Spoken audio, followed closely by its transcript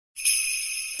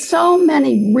So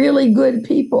many really good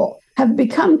people have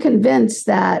become convinced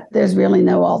that there's really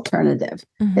no alternative.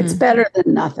 It's better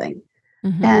than nothing.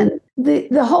 And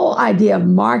the whole idea of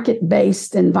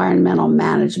market-based environmental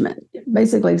management,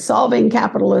 basically solving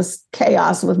capitalist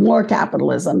chaos with more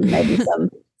capitalism, maybe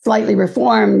some slightly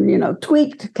reformed,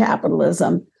 tweaked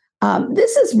capitalism.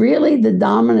 This is really the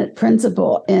dominant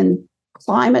principle in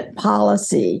climate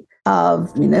policy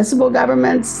of municipal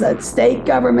governments, state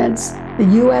governments, the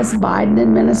U.S. Biden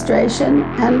administration,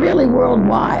 and really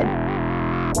worldwide.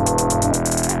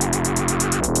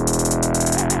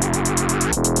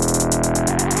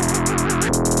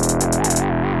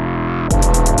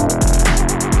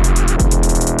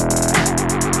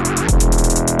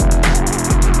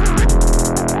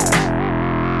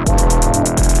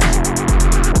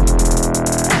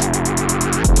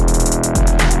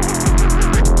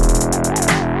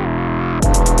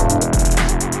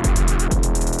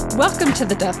 Welcome to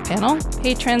the Death Panel.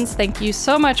 Patrons, thank you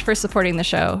so much for supporting the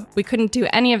show. We couldn't do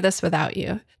any of this without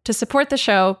you. To support the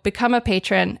show, become a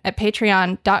patron at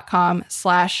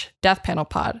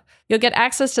patreon.com/deathpanelpod. You'll get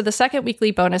access to the second weekly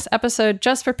bonus episode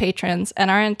just for patrons and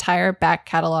our entire back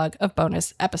catalog of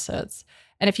bonus episodes.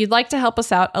 And if you'd like to help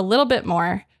us out a little bit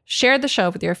more, share the show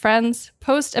with your friends,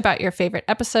 post about your favorite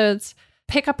episodes,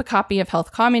 pick up a copy of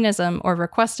Health Communism or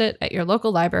request it at your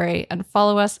local library, and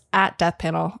follow us at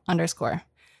deathpanel_.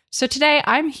 So today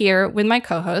I'm here with my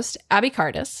co-host, Abby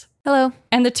Cardis. Hello.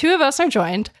 And the two of us are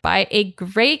joined by a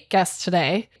great guest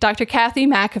today, Dr. Kathy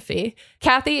McAfee.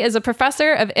 Kathy is a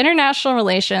professor of international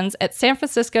relations at San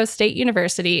Francisco State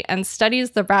University and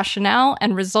studies the rationale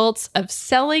and results of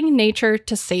selling nature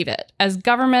to save it, as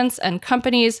governments and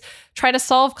companies try to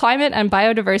solve climate and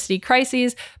biodiversity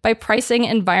crises by pricing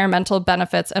environmental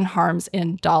benefits and harms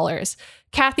in dollars.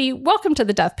 Kathy, welcome to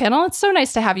the Death Panel. It's so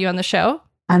nice to have you on the show.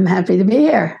 I'm happy to be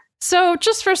here. So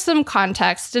just for some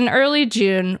context, in early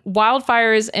June,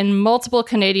 wildfires in multiple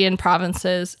Canadian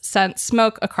provinces sent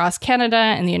smoke across Canada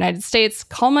and the United States,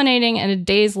 culminating in a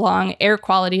days-long air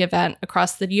quality event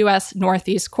across the U.S.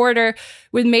 Northeast corridor,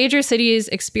 with major cities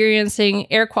experiencing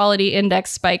air quality index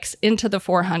spikes into the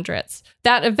 400s.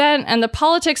 That event and the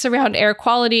politics around air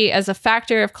quality as a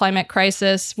factor of climate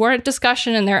crisis weren't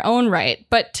discussion in their own right,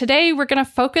 but today we're going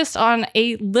to focus on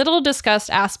a little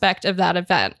discussed aspect of that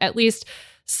event, at least.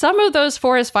 Some of those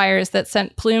forest fires that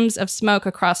sent plumes of smoke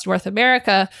across North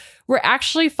America were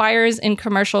actually fires in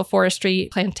commercial forestry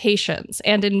plantations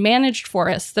and in managed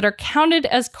forests that are counted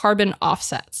as carbon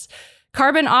offsets.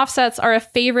 Carbon offsets are a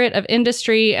favorite of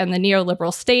industry and the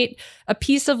neoliberal state, a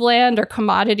piece of land or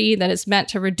commodity that is meant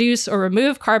to reduce or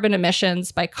remove carbon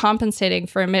emissions by compensating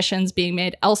for emissions being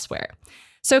made elsewhere.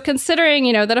 So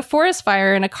considering, that a forest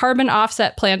fire in a carbon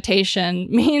offset plantation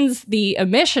means the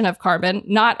emission of carbon,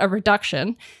 not a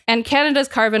reduction, and Canada's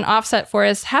carbon offset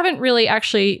forests haven't really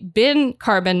actually been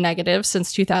carbon negative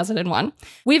since 2001,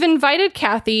 we've invited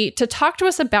Kathy to talk to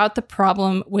us about the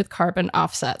problem with carbon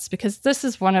offsets, because this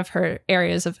is one of her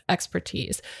areas of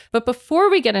expertise. But before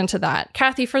we get into that,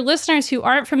 Kathy, for listeners who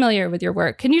aren't familiar with your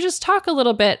work, can you just talk a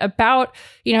little bit about,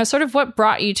 sort of what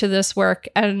brought you to this work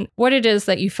and what it is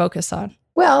that you focus on?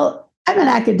 Well, I'm an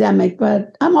academic,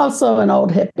 but I'm also an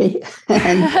old hippie.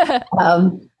 And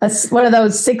one of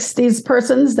those 60s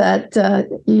persons that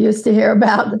you used to hear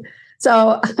about.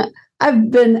 So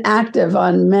I've been active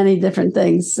on many different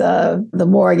things, the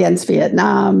war against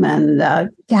Vietnam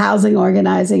and housing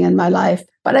organizing in my life.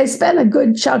 But I spent a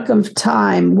good chunk of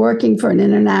time working for an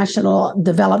international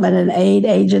development and aid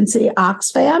agency,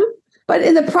 Oxfam. But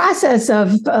in the process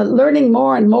of learning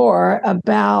more and more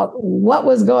about what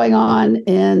was going on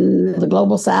in the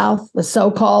global South, the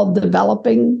so-called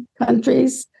developing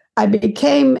countries, I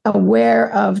became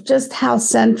aware of just how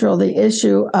central the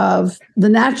issue of the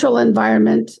natural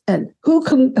environment and who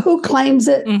claims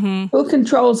it, who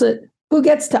controls it, who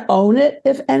gets to own it,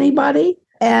 if anybody.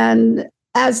 And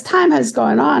as time has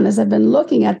gone on, as I've been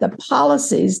looking at the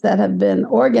policies that have been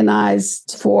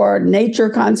organized for nature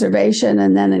conservation,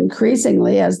 and then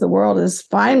increasingly as the world is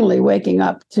finally waking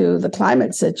up to the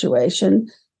climate situation,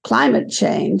 climate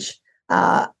change,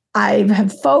 I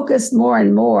have focused more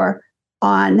and more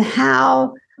on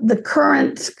how the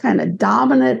current kind of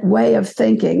dominant way of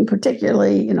thinking,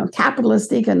 particularly,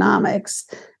 capitalist economics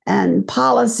and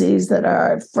policies that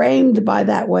are framed by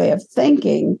that way of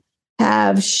thinking,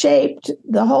 have shaped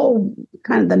the whole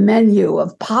kind of the menu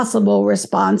of possible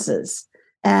responses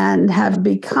and have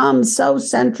become so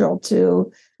central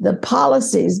to the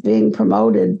policies being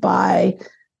promoted by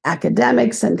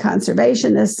academics and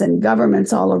conservationists and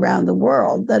governments all around the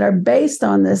world that are based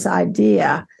on this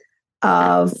idea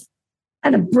of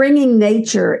kind of bringing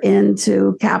nature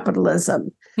into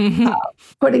capitalism Mhm.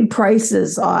 putting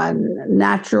prices on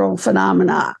natural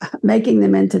phenomena, making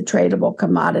them into tradable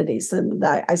commodities. And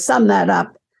I sum that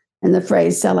up in the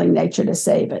phrase selling nature to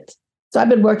save it. So I've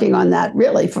been working on that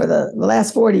really for the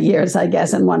last 40 years, I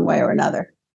guess, in one way or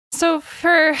another. So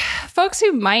for folks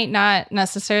who might not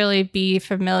necessarily be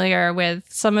familiar with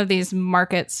some of these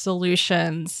market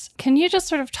solutions, can you just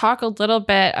sort of talk a little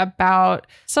bit about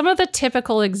some of the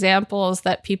typical examples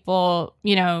that people,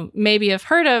 maybe have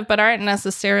heard of, but aren't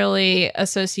necessarily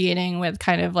associating with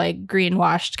kind of like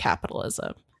greenwashed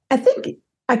capitalism? I think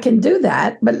I can do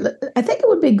that, but I think it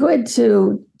would be good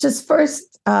to just first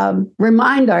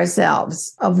remind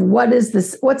ourselves of what's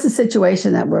the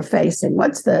situation that we're facing.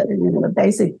 What's the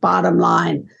basic bottom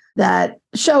line that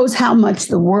shows how much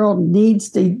the world needs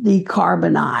to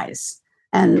decarbonize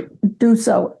and do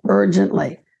so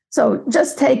urgently. So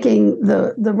just taking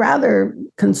the rather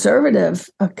conservative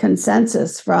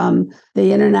consensus from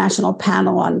the International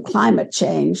Panel on Climate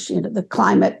Change, the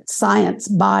climate science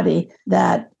body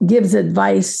that gives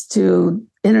advice to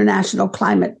international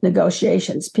climate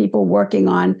negotiations, people working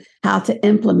on how to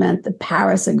implement the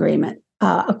Paris Agreement.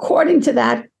 According to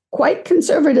that quite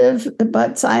conservative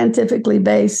but scientifically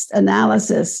based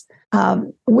analysis,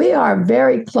 we are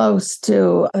very close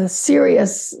to a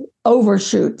serious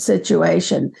overshoot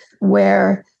situation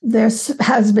where there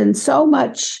has been so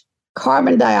much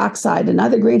carbon dioxide and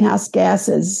other greenhouse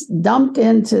gases dumped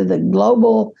into the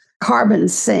global carbon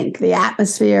sink, the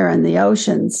atmosphere and the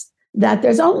oceans, that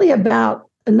there's only about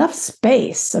enough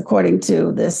space, according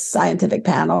to this scientific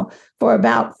panel, for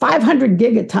about 500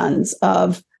 gigatons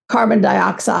of carbon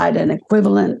dioxide and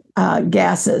equivalent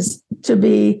gases to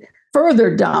be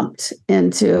further dumped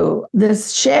into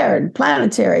this shared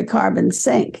planetary carbon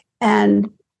sink. And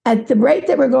at the rate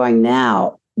that we're going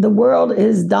now, the world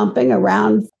is dumping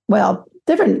around,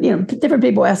 different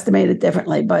people estimate it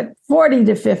differently, but 40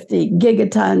 to 50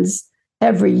 gigatons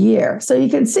every year. So you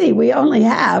can see we only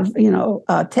have,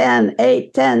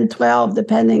 8, 10, 12,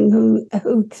 depending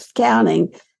who's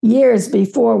counting, years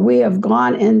before we have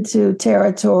gone into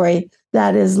territory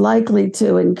that is likely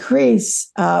to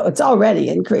increase, it's already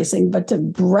increasing, but to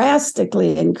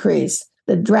drastically increase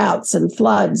the droughts and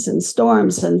floods and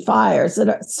storms and fires that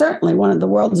are certainly one of the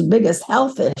world's biggest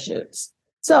health issues.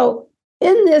 So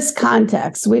in this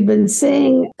context, we've been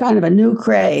seeing kind of a new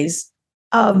craze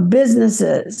of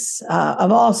businesses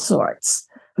of all sorts,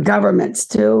 governments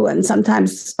too, and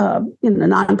sometimes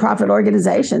nonprofit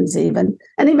organizations even,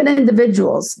 and even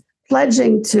individuals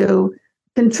pledging to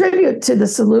contribute to the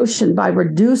solution by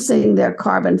reducing their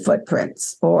carbon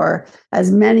footprints, or as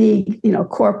many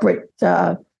corporate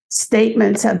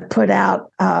statements have put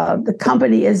out, the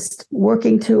company is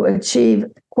working to achieve,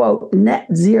 quote, net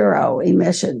zero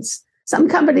emissions. Some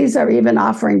companies are even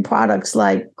offering products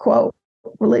like, quote,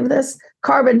 believe this,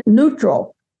 carbon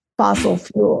neutral fossil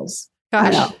fuels.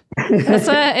 Gosh,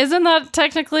 isn't that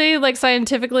technically, like,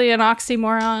 scientifically an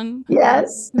oxymoron?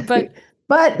 Yes, but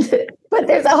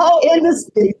there's a whole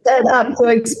industry set up to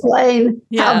explain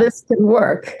how this can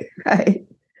work, right?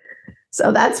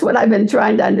 So that's what I've been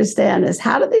trying to understand is,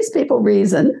 how do these people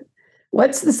reason?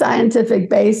 What's the scientific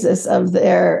basis of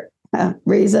their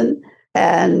reason?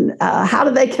 And how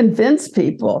do they convince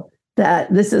people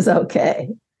that this is okay?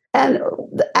 And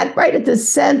right at the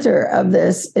center of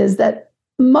this is that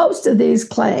most of these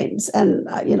claims, and,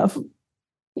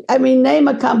 name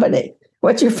a company.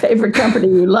 What's your favorite company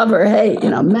you love or hate?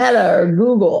 Meta or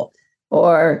Google,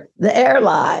 or the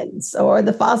airlines, or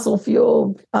the fossil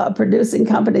fuel producing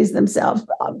companies themselves.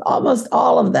 Almost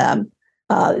all of them,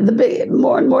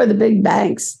 more and more the big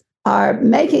banks, are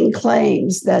making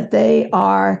claims that they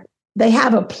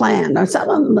have a plan, or some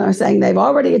of them are saying they've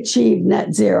already achieved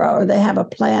net zero, or they have a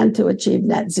plan to achieve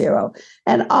net zero,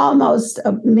 and almost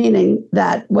meaning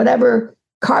that whatever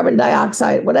carbon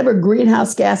dioxide, whatever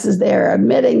greenhouse gases they're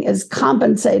emitting is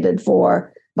compensated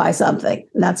for by something.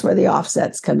 And that's where the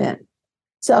offsets come in.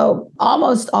 So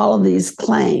almost all of these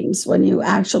claims, when you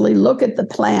actually look at the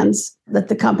plans that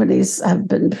the companies have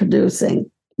been producing,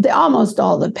 they almost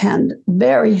all depend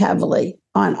very heavily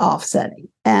on offsetting.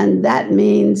 And that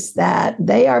means that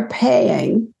they are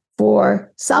paying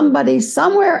for somebody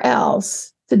somewhere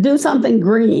else to do something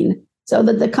green so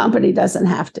that the company doesn't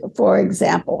have to. For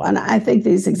example, and I think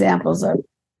these examples are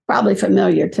probably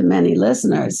familiar to many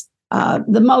listeners,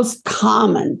 the most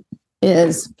common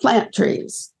is plant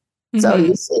trees. Mm-hmm. So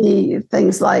you see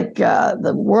things like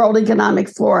the World Economic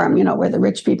Forum, where the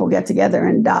rich people get together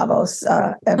in Davos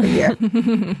every year.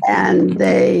 And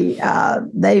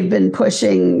they've been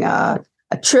pushing 1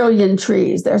 trillion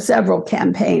trees. There are several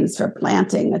campaigns for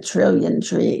planting 1 trillion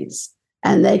trees.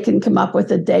 And they can come up with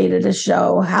the data to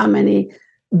show how many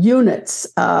units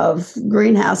of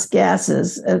greenhouse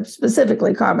gases,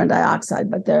 specifically carbon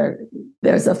dioxide, but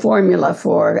there's a formula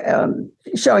for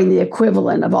showing the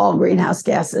equivalent of all greenhouse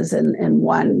gases in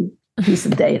one piece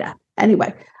of data.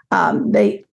 Anyway,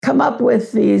 they come up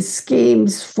with these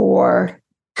schemes for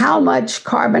how much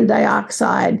carbon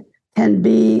dioxide can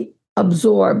be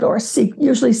absorbed or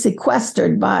usually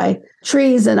sequestered by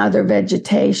trees and other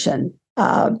vegetation.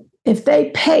 If they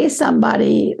pay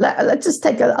somebody, let's just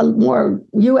take a more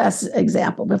U.S.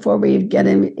 example before we get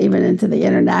even into the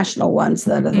international ones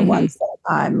that are the ones that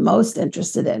I'm most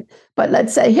interested in. But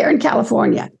let's say here in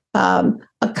California, a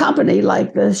company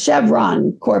like the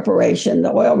Chevron Corporation,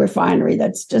 the oil refinery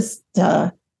that's just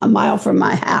a mile from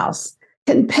my house,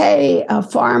 can pay a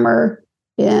farmer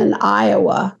in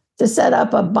Iowa to set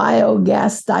up a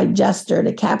biogas digester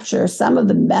to capture some of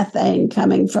the methane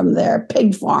coming from their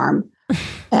pig farm.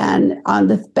 And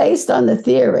based on the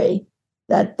theory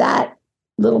that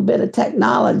little bit of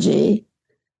technology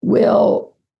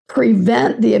will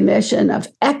prevent the emission of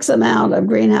X amount of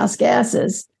greenhouse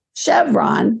gases,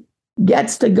 Chevron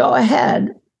gets to go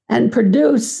ahead and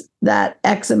produce that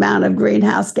X amount of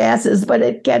greenhouse gases, but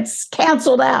it gets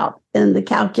canceled out in the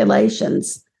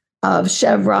calculations of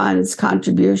Chevron's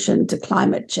contribution to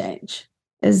climate change.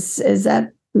 Is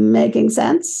that making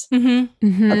sense? Mm-hmm.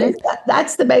 Mm-hmm. Okay,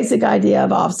 that's the basic idea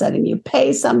of offsetting. You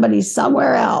pay somebody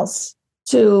somewhere else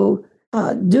to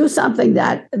do something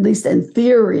that, at least in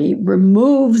theory,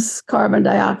 removes carbon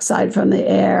dioxide from the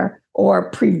air or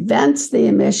prevents the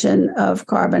emission of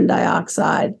carbon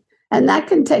dioxide. And that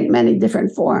can take many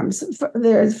different forms.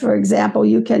 For example,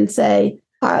 you can say,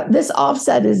 this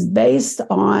offset is based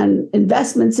on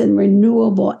investments in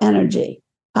renewable energy,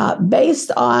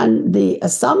 based on the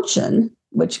assumption,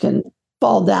 which can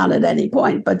fall down at any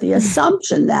point, but the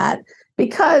assumption that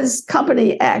because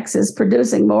company X is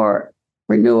producing more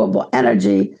renewable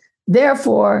energy,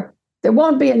 therefore there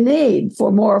won't be a need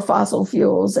for more fossil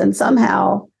fuels, and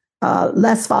somehow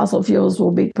less fossil fuels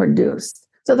will be produced.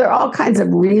 So there are all kinds of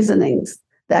reasonings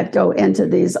that go into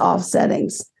these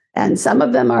offsettings. And some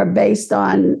of them are based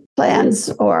on plans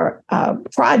or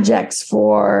projects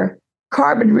for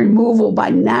carbon removal by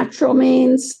natural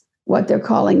means, what they're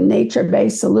calling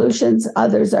nature-based solutions.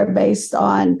 Others are based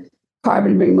on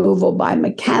carbon removal by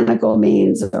mechanical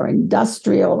means or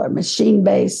industrial or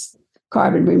machine-based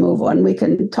carbon removal. And we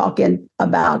can talk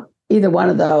about either one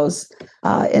of those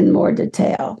in more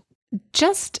detail.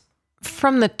 Just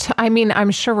from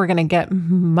I'm sure we're going to get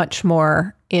much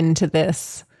more into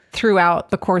this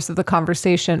throughout the course of the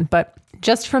conversation, but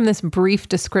just from this brief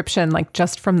description, like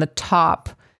just from the top,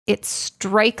 it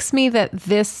strikes me that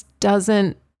this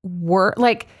doesn't work.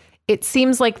 Like, it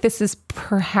seems like this is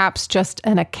perhaps just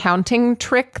an accounting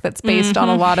trick that's based on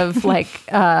a lot of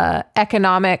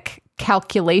economic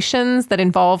calculations that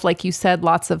involve, like you said,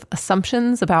 lots of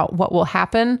assumptions about what will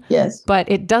happen. Yes. But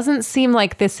it doesn't seem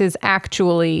like there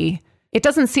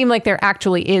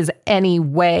actually is any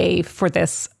way for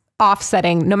this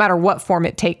offsetting, no matter what form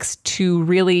it takes, to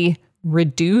really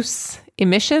reduce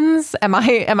emissions. Am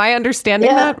I understanding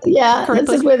that? Yeah, correctly?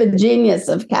 This is where the genius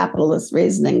of capitalist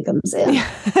reasoning comes in.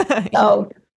 Yeah.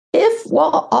 So if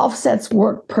offsets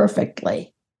work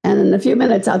perfectly, and in a few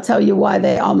minutes I'll tell you why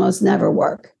they almost never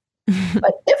work.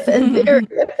 But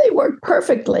if they work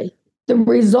perfectly, the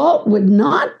result would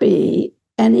not be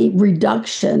any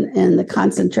reduction in the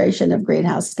concentration of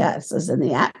greenhouse gases in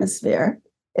the atmosphere.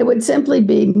 It would simply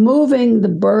be moving the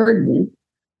burden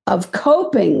of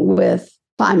coping with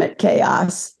climate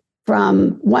chaos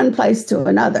from one place to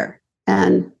another.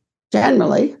 And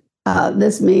generally,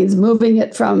 this means moving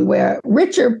it from where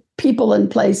richer people in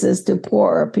places to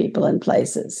poorer people in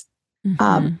places.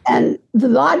 Mm-hmm. And the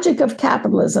logic of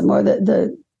capitalism, or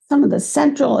some of the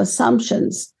central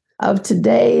assumptions of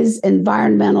today's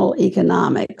environmental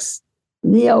economics,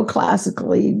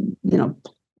 neoclassically,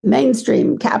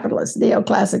 mainstream capitalist,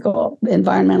 neoclassical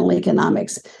environmental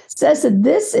economics, says that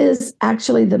this is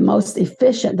actually the most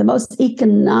efficient, the most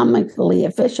economically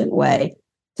efficient way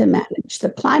to manage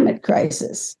the climate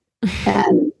crisis.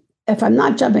 And if I'm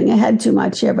not jumping ahead too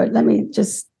much here, but let me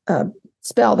just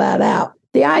spell that out.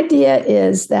 The idea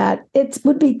is that it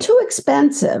would be too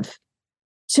expensive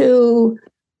to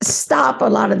stop a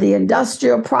lot of the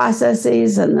industrial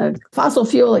processes and the fossil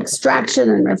fuel extraction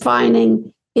and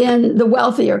refining in the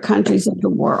wealthier countries of the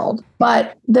world.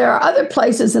 But there are other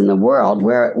places in the world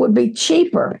where it would be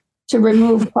cheaper to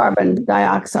remove carbon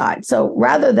dioxide. So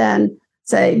rather than,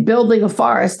 say, building a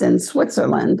forest in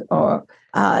Switzerland, or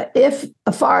if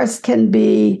a forest can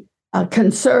be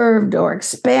conserved or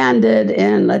expanded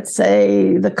in, let's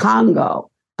say, the Congo,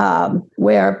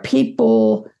 where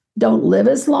people don't live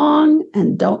as long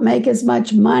and don't make as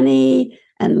much money,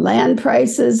 and land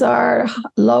prices are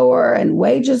lower and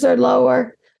wages are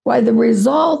lower. Why, the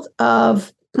result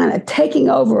of kind of taking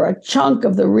over a chunk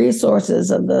of the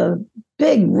resources of the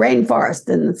big rainforest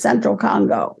in the central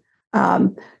Congo,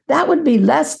 that would be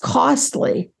less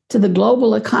costly to the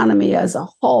global economy as a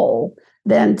whole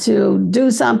than to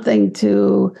do something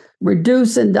to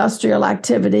reduce industrial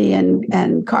activity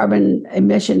and carbon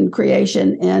emission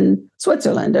creation in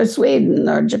Switzerland or Sweden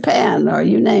or Japan or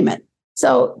you name it.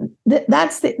 So the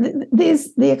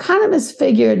economists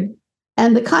figured,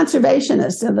 and the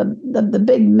conservationists and the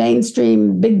big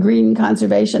mainstream, big green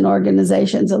conservation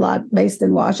organizations, a lot based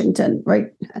in Washington, right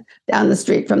down the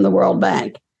street from the World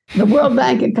Bank. The World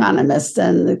Bank economists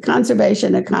and the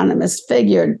conservation economists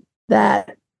figured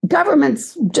that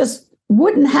governments just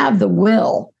wouldn't have the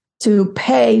will to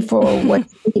pay for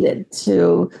what's needed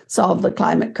to solve the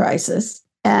climate crisis.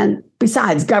 And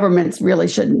besides, governments really we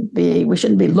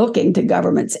shouldn't be looking to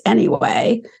governments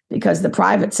anyway, because the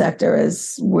private sector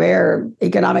is where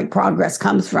economic progress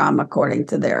comes from, according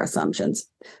to their assumptions.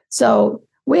 So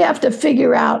we have to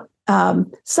figure out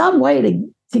some way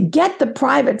to get the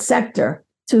private sector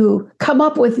to come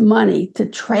up with money to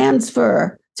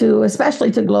transfer to,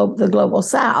 especially to the global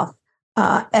South.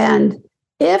 And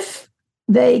if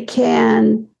they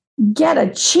can get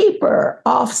a cheaper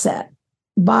offset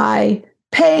by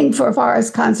paying for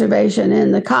forest conservation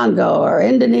in the Congo or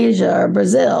Indonesia or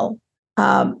Brazil,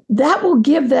 that will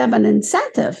give them an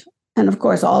incentive. And of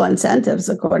course, all incentives,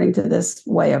 according to this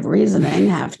way of reasoning,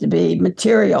 have to be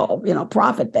material,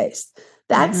 profit-based.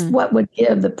 That's what would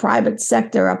give the private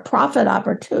sector a profit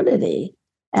opportunity.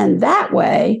 And that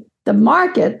way, the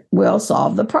market will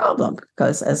solve the problem.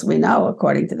 Because as we know,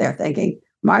 according to their thinking,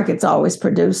 markets always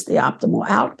produce the optimal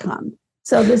outcome.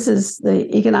 So this is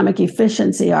the economic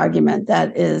efficiency argument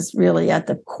that is really at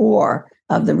the core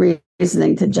of the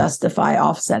reasoning to justify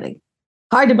offsetting.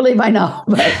 Hard to believe, I know,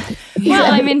 but...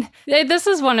 Well, I mean, this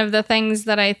is one of the things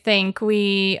that I think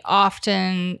we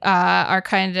often are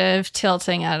kind of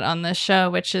tilting at on this show,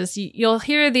 which is you'll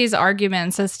hear these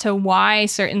arguments as to why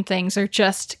certain things are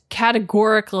just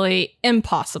categorically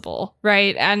impossible,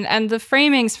 right? And the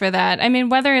framings for that, I mean,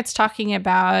 whether it's talking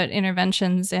about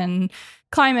interventions in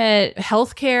climate,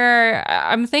 healthcare,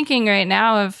 I'm thinking right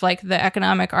now of like the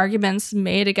economic arguments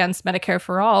made against Medicare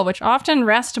for all, which often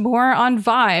rest more on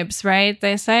vibes, right?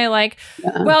 They say like,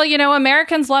 well,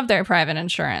 Americans love their private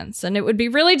insurance, and it would be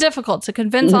really difficult to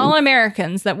convince all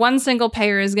Americans that one single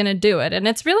payer is going to do it. And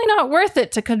it's really not worth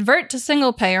it to convert to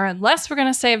single payer unless we're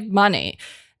going to save money.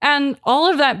 And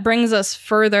all of that brings us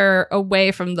further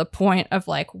away from the point of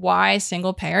like why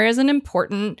single payer is an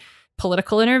important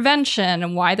political intervention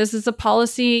and why this is a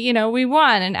policy, we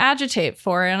want and agitate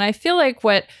for. And I feel like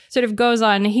what sort of goes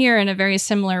on here in a very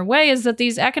similar way is that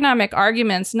these economic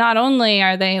arguments, not only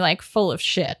are they like full of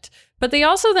shit, but they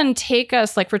also then take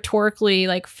us like rhetorically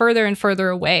like further and further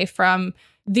away from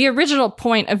the original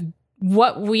point of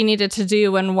what we needed to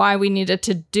do and why we needed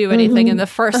to do anything in the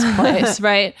first place,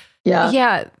 right?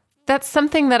 Yeah. That's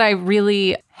something that I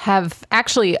really have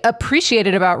actually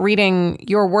appreciated about reading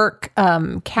your work,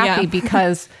 Kathy,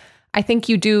 because I think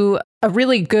you do a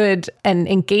really good and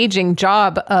engaging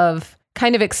job of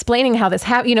kind of explaining how this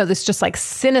this just like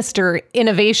sinister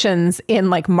innovations in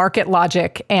like market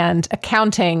logic and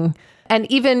accounting.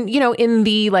 And even, in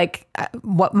the like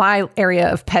what my area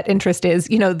of pet interest is,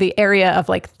 the area of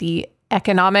like the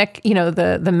economic,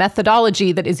 the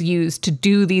methodology that is used to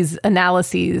do these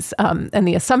analyses and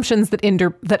the assumptions that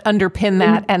underpin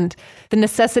that, and the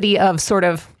necessity of sort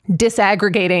of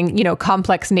disaggregating,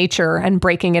 complex nature and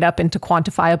breaking it up into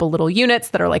quantifiable little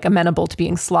units that are like amenable to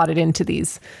being slotted into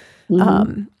these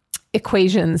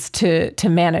equations to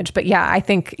manage. But I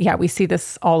think, we see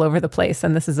this all over the place.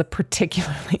 And this is a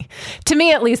particularly, to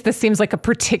me at least, this seems like a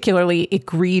particularly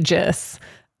egregious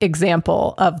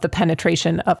example of the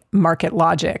penetration of market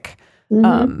logic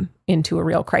into a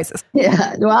real crisis.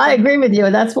 Yeah, well, I agree with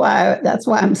you. That's why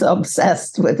I'm so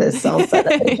obsessed with this whole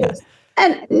set of issues.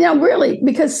 And really,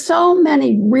 because so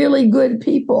many really good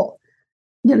people,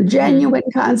 genuine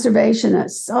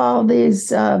conservationists, all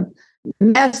these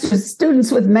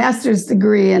students with master's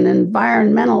degree in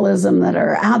environmentalism that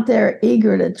are out there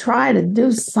eager to try to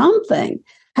do something,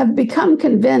 have become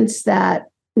convinced that,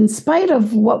 in spite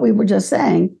of what we were just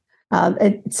saying,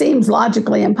 it seems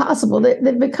logically impossible.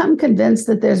 They've become convinced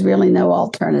that there's really no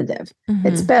alternative.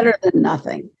 It's better than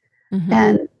nothing.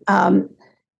 And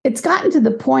it's gotten to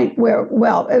the point where,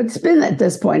 well, it's been at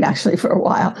this point actually for a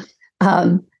while.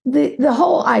 The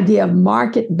whole idea of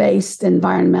market-based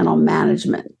environmental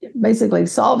management basically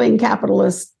solving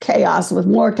capitalist chaos with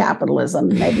more capitalism,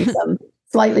 maybe some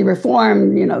slightly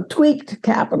reformed, tweaked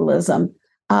capitalism.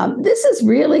 This is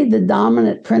really the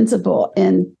dominant principle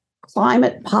in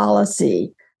climate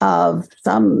policy of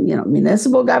some,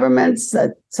 municipal governments,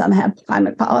 that some have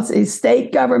climate policy,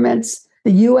 state governments,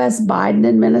 the U.S. Biden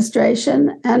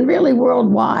administration, and really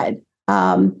worldwide.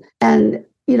 And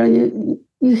you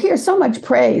hear so much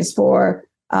praise for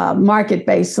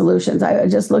market-based solutions. I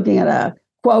was just looking at a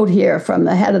quote here from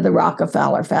the head of the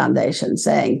Rockefeller Foundation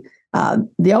saying,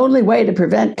 the only way to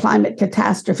prevent climate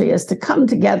catastrophe is to come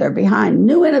together behind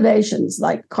new innovations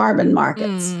like carbon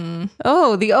markets.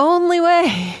 Oh, the only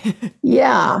way.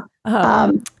 Yeah.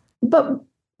 But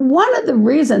one of the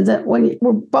reasons that when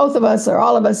both of us or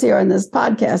all of us here on this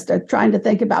podcast are trying to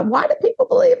think about why do people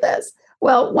believe this?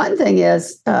 Well, one thing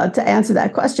is to answer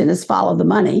that question is follow the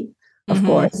money, of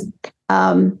course.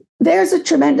 There's a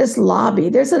tremendous lobby.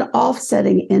 There's an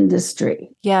offsetting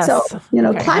industry. Yes. So,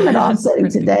 climate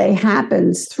offsetting today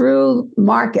happens through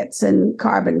markets and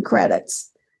carbon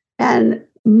credits. And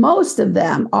most of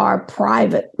them are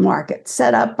private markets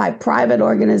set up by private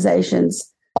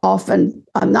organizations, often,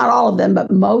 not all of them,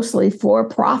 but mostly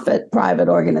for-profit private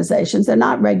organizations. They're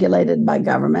not regulated by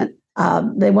government.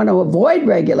 They want to avoid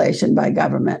regulation by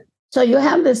government. So you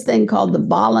have this thing called the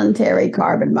voluntary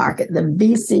carbon market, the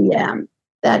VCM,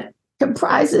 that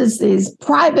comprises these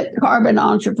private carbon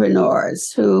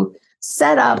entrepreneurs who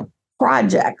set up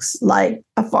projects like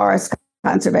a forest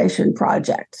conservation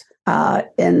project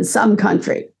in some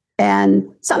country. And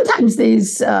sometimes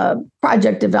these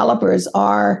project developers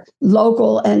are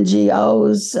local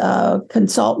NGOs,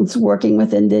 consultants working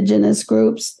with indigenous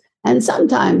groups. And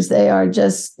sometimes they are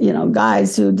just,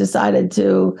 guys who decided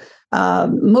to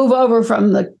move over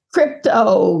from the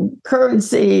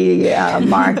cryptocurrency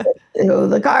market to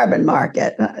the carbon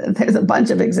market. There's a bunch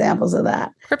of examples of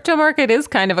that. Crypto market is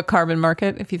kind of a carbon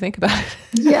market, if you think about it.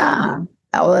 Yeah.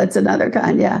 Oh, that's another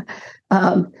kind. Yeah.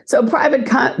 So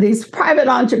these private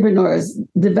entrepreneurs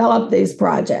develop these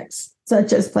projects,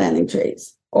 such as planting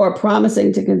trees, or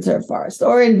promising to conserve forests,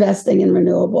 or investing in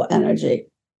renewable energy,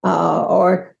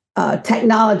 or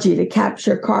technology to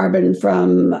capture carbon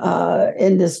from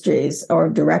industries or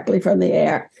directly from the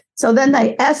air. So then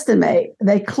they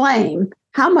claim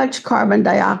how much carbon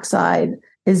dioxide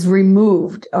is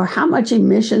removed or how much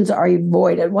emissions are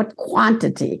avoided, what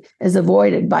quantity is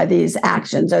avoided by these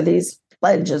actions or these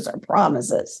pledges or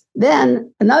promises. Then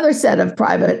another set of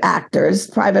private actors,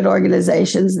 private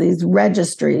organizations, these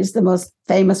registries, the most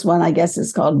famous one, I guess,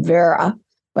 is called Vera,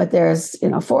 but there's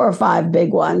 4 or 5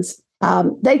 big ones.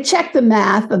 They check the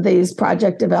math of these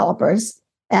project developers,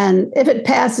 and if it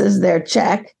passes their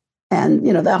check, and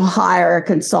they'll hire a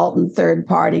consultant third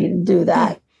party to do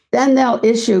that, then they'll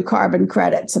issue carbon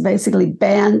credits. So basically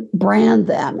brand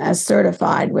them as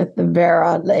certified with the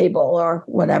Vera label or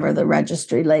whatever the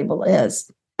registry label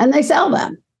is. And they sell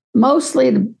them,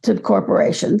 mostly to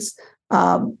corporations,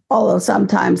 although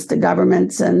sometimes to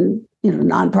governments and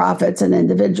nonprofits and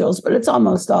individuals, but it's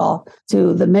almost all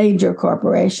to the major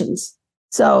corporations.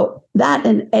 So that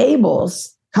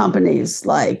enables companies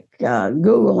like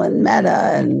Google and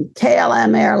Meta and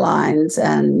KLM Airlines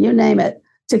and you name it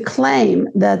to claim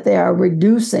that they are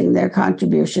reducing their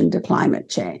contribution to climate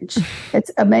change.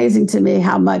 It's amazing to me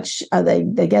how much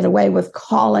they get away with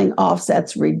calling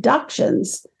offsets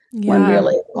reductions when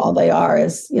really all they are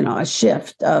is, a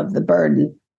shift of the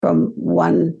burden from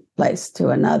one place to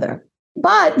another.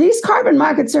 But these carbon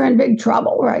markets are in big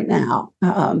trouble right now.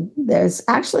 There's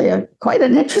actually quite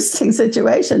an interesting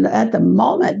situation at the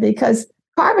moment because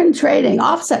carbon trading,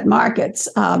 offset markets,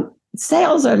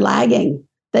 sales are lagging.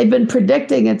 They've been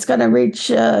predicting it's going to reach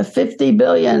 50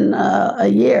 billion a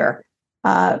year.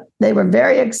 They were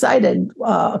very excited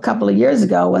a couple of years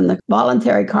ago when the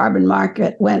voluntary carbon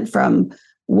market went from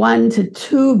 1 to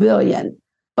 2 billion,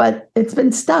 but it's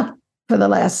been stuck for the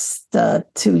last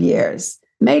 2 years.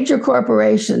 Major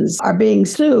corporations are being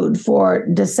sued for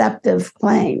deceptive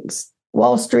claims.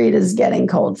 Wall Street is getting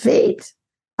cold feet.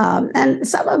 And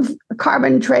some of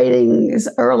carbon trading's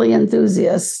early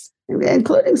enthusiasts,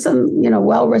 including some,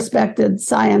 well-respected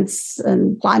science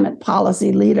and climate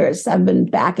policy leaders, have been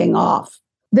backing off.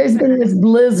 There's been this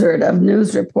blizzard of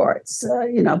news reports.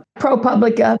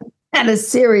 ProPublica had a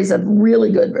series of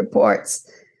really good reports,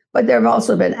 but there have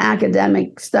also been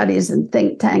academic studies and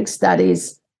think tank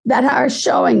studies that are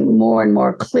showing more and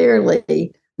more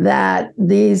clearly that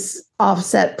these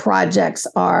offset projects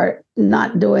are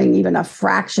not doing even a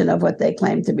fraction of what they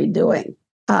claim to be doing.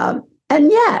 And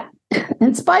yet,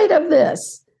 in spite of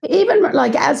this, even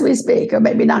like as we speak, or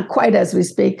maybe not quite as we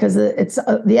speak, because it's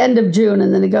the end of June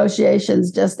and the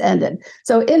negotiations just ended.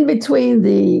 So in between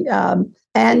the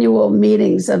annual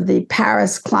meetings of the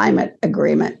Paris Climate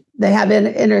Agreement, they have an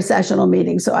intersessional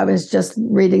meeting. So I was just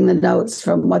reading the notes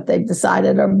from what they've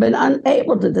decided or been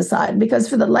unable to decide, because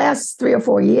for the last 3 or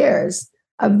 4 years,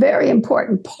 a very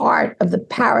important part of the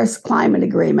Paris Climate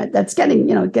Agreement that's getting,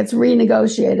 it gets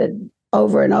renegotiated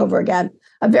over and over again.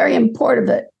 A very important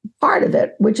part of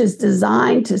it, which is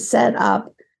designed to set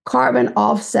up carbon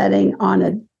offsetting on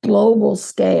a global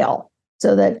scale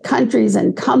so that countries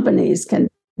and companies can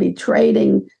be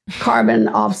trading carbon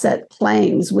offset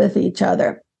claims with each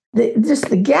other. Just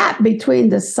the gap between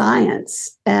the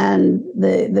science and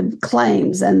the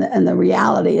claims and the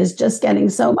reality is just getting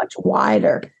so much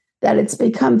wider that it's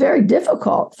become very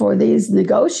difficult for these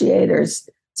negotiators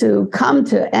to come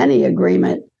to any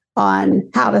agreement on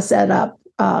how to set up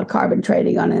carbon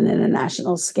trading on an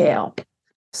international scale.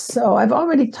 So I've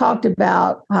already talked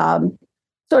about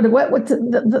sort of what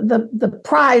the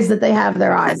prize that they have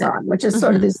their eyes on, which is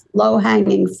sort of this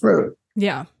low-hanging fruit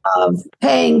of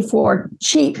paying for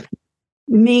cheap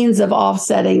means of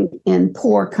offsetting in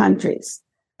poor countries.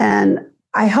 And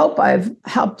I hope I've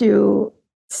helped you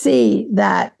see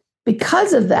that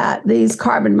because of that, these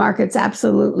carbon markets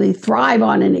absolutely thrive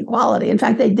on inequality. In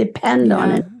fact, they depend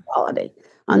on inequality,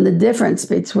 on the difference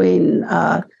between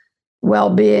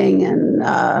well-being and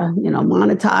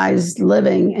monetized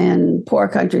living in poor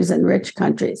countries and rich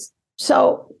countries.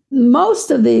 So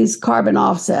most of these carbon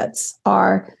offsets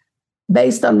are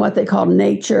based on what they call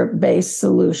nature-based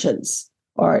solutions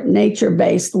or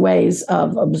nature-based ways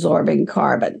of absorbing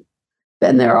carbon.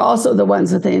 Then there are also the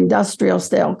ones with the industrial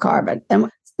scale carbon. And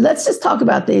let's just talk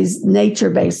about these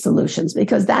nature-based solutions,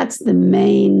 because that's the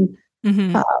main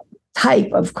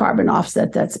type of carbon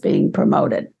offset that's being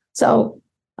promoted. So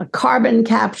a carbon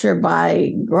capture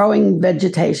by growing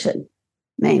vegetation,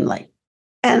 mainly.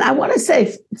 And I want to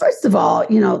say, first of all,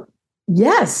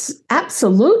 yes,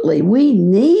 absolutely. We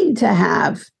need to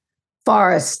have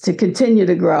forests to continue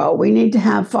to grow. We need to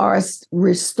have forests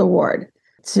restored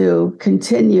to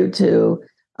continue to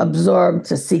absorb,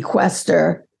 to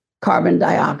sequester carbon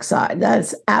dioxide.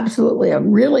 That's absolutely a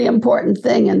really important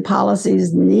thing, and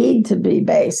policies need to be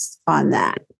based on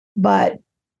that. But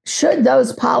should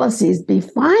those policies be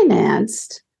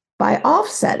financed by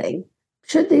offsetting?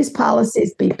 Should these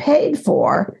policies be paid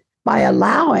for by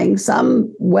allowing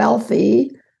some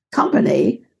wealthy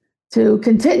company to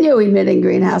continue emitting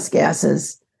greenhouse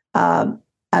gases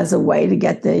as a way to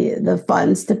get the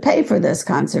funds to pay for this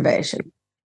conservation?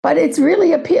 But it's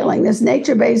really appealing. This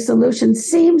nature-based solution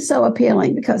seems so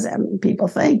appealing because people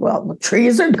think, well,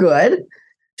 trees are good.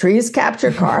 Trees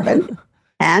capture carbon.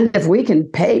 And if we can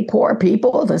pay poor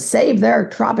people to save their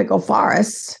tropical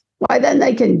forests, why then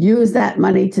they can use that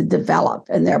money to develop,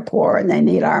 and they're poor and they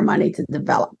need our money to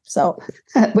develop. So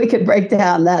we could break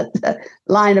down that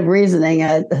line of reasoning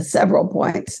at several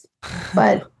points.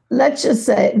 But let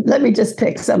me just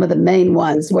pick some of the main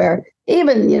ones where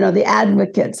even, the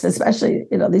advocates, especially,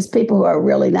 these people who are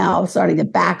really now starting to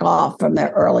back off from their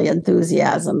early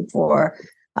enthusiasm for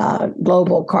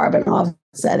global carbon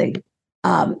offsetting.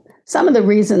 Some of the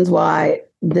reasons why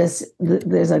there's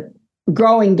a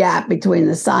growing gap between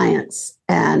the science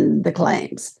and the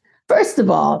claims. First of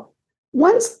all,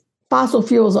 once fossil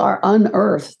fuels are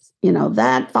unearthed,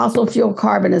 that fossil fuel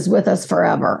carbon is with us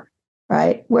forever,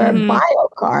 right? Where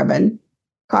biocarbon,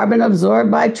 carbon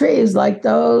absorbed by trees like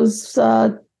those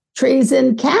trees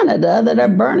in Canada that are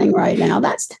burning right now,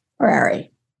 that's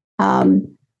temporary.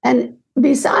 And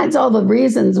besides all the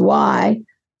reasons why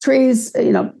trees,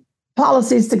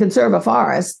 policies to conserve a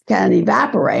forest can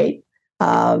evaporate.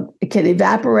 It can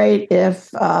evaporate if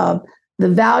the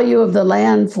value of the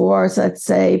land for, let's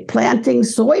say, planting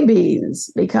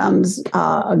soybeans becomes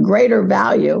a greater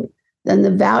value than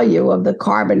the value of the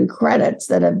carbon credits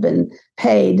that have been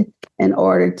paid in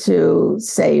order to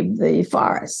save the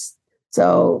forests.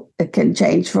 So it can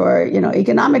change for,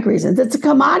 economic reasons. It's a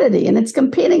commodity, and it's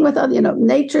competing with other,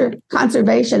 nature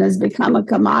conservation has become a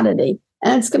commodity,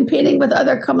 and it's competing with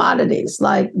other commodities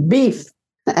like beef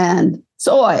and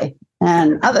soy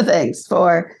and other things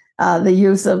for the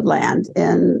use of land,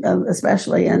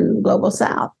 especially in global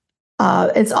south.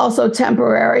 It's also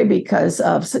temporary because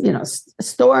of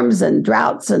storms and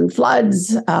droughts and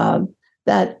floods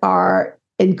that are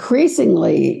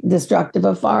increasingly destructive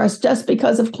of forests just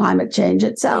because of climate change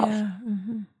itself. Yeah.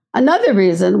 Mm-hmm. Another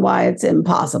reason why it's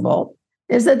impossible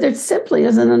is that there simply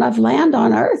isn't enough land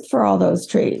on Earth for all those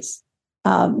trees.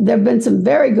 There have been some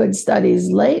very good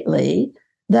studies lately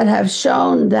that have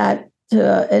shown that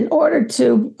in order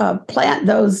to plant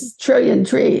those trillion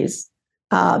trees,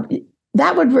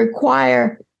 that would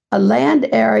require a land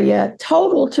area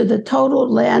total to the total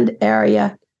land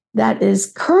area that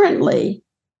is currently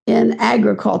in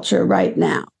agriculture right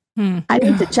now. I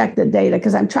need to check the data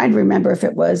because I'm trying to remember if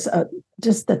it was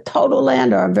just the total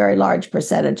land or a very large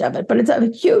percentage of it, but it's a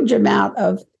huge amount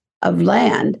of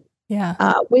land. Yeah.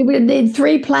 We would need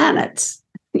 3 planets,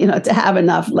 to have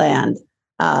enough land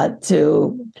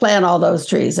to plant all those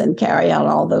trees and carry out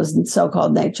all those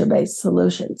so-called nature-based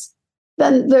solutions.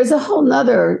 Then there's a whole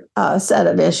nother set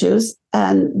of issues,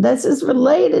 and this is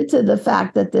related to the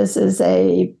fact that this is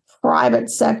a private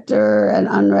sector and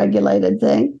unregulated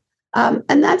thing.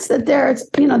 And that's that there's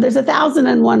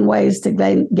 1,001 ways to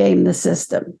game the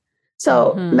system.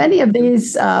 So many of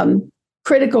these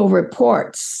critical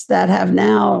reports that have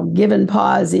now given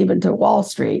pause even to Wall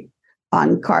Street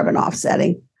on carbon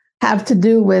offsetting have to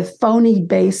do with phony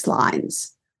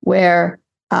baselines, where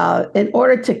in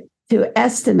order to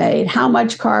estimate how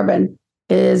much carbon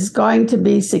is going to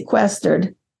be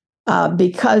sequestered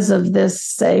because of this,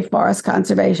 say, forest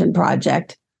conservation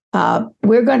project,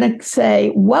 we're going to say,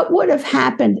 what would have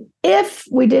happened if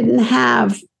we didn't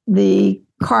have the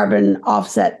carbon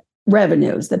offset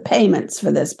revenues, the payments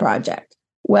for this project?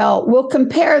 Well, we'll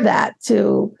compare that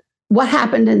to what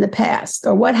happened in the past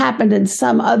or what happened in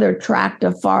some other tract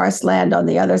of forest land on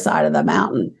the other side of the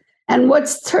mountain. And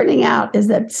what's turning out is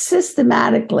that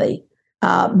systematically,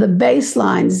 the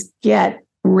baselines get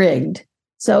rigged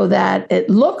so that it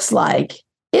looks like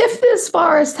if this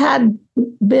forest had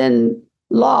been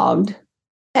logged,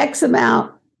 X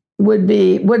amount would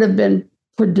have been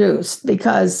produced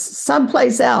because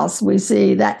someplace else we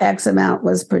see that X amount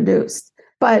was produced.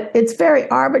 But it's very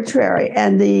arbitrary.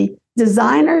 And the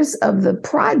designers of the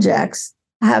projects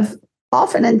have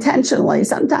often intentionally,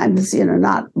 sometimes,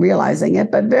 not realizing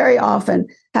it, but very often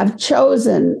have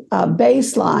chosen a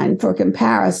baseline for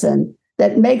comparison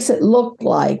that makes it look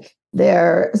like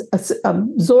they're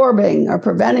absorbing or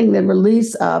preventing the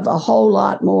release of a whole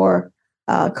lot more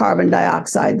carbon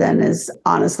dioxide than is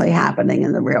honestly happening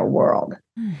in the real world.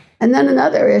 And then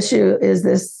another issue is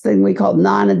this thing we call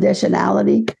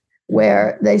non-additionality,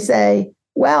 where they say,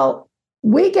 well,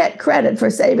 we get credit for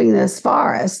saving this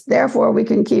forest, therefore we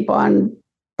can keep on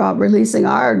releasing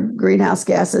our greenhouse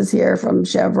gases here from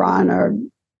Chevron or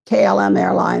KLM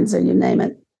Airlines or you name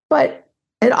it. But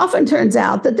it often turns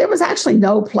out that there was actually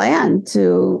no plan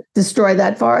to destroy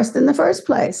that forest in the first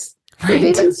place. Right. We've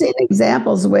even seen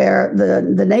examples where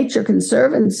the Nature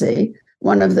Conservancy,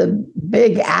 one of the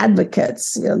big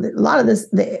advocates, a lot of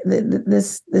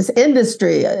this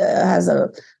industry has a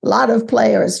lot of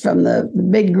players from the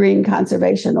big green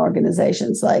conservation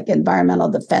organizations like Environmental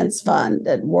Defense Fund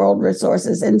and World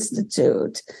Resources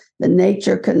Institute, the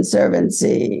Nature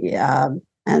Conservancy,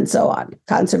 and so on,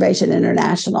 Conservation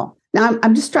International. Now,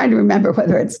 I'm just trying to remember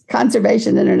whether it's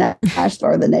Conservation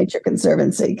International or the Nature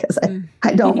Conservancy, because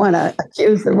I don't want to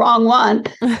accuse the wrong one,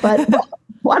 but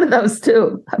one of those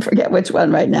two. I forget which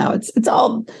one right now. It's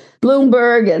all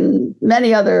Bloomberg and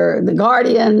many other, The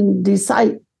Guardian,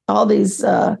 Decite, all these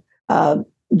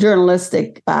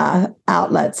journalistic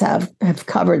outlets have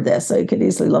covered this, so you could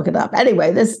easily look it up.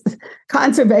 Anyway, this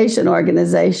conservation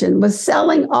organization was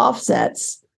selling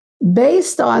offsets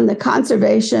based on the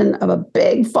conservation of a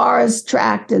big forest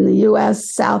tract in the U.S.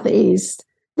 Southeast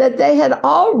that they had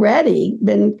already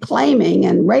been claiming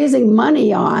and raising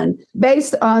money on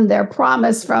based on their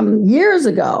promise from years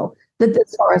ago that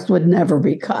this forest would never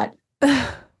be cut.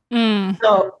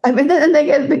 So, then they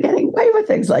get getting away with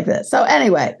things like this. So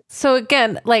anyway. So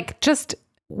again, just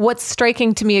what's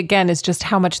striking to me again is just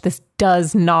how much this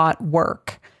does not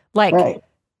work. Right.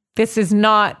 This is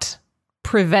not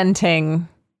preventing...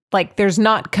 there's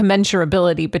not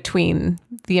commensurability between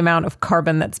the amount of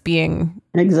carbon that's being...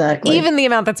 Exactly. Even the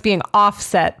amount that's being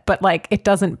offset, but it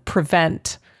doesn't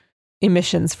prevent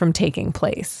emissions from taking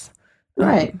place.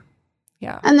 Right.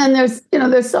 Yeah. And then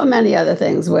there's so many other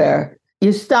things where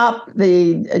you stop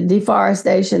the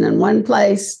deforestation in one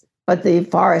place, but the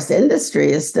forest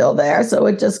industry is still there. So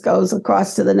it just goes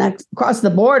across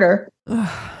the border.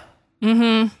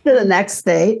 To the next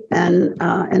state and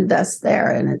invests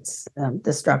there in its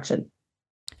destruction.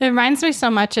 It reminds me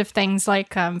so much of things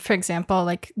like, for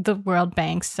example, the World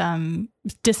Bank's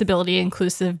disability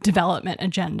inclusive development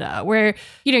agenda, where,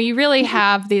 you really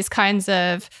have these kinds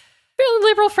of really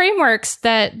liberal frameworks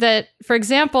that, for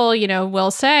example, will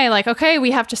say okay,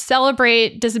 we have to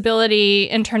celebrate disability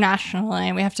internationally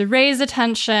and we have to raise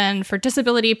attention for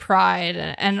disability pride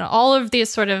and all of these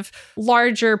sort of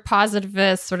larger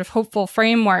positivist sort of hopeful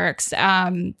frameworks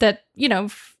that,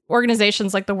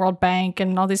 organizations like the World Bank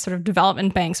and all these sort of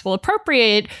development banks will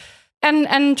appropriate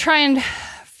and try and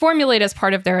formulate as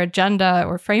part of their agenda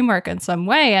or framework in some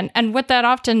way. And what that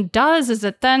often does is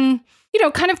it then,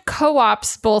 kind of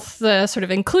co-ops both the sort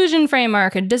of inclusion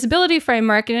framework and disability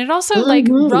framework. And it also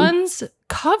runs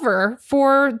cover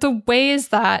for the ways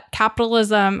that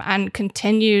capitalism and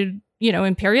continued,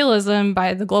 imperialism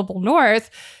by the global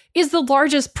North is the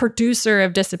largest producer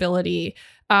of disability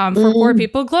for poor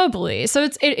people globally. So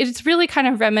it's really kind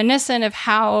of reminiscent of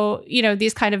how,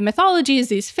 these kind of mythologies,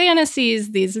 these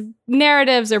fantasies, these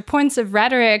narratives or points of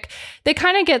rhetoric, they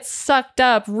kind of get sucked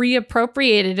up,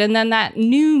 reappropriated, and then that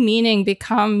new meaning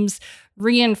becomes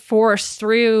reinforced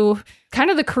through kind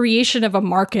of the creation of a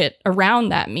market around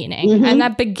that meaning. And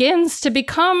that begins to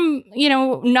become,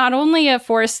 not only a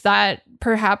force that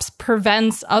perhaps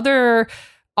prevents other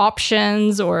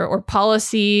options or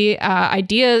policy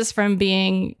ideas from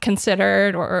being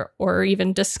considered or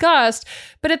even discussed.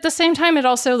 But at the same time, it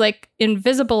also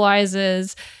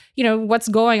invisibilizes, what's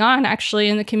going on actually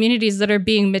in the communities that are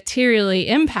being materially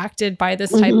impacted by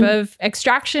this type of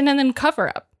extraction and then cover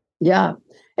up. Yeah.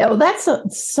 Well, that's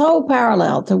so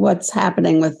parallel to what's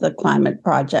happening with the climate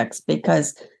projects,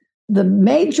 because the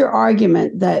major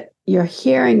argument that you're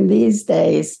hearing these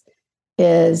days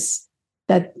is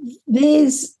that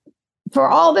these, for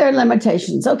all their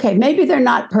limitations, okay, maybe they're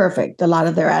not perfect, a lot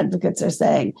of their advocates are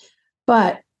saying,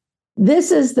 but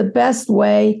this is the best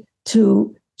way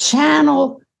to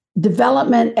channel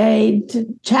development aid, to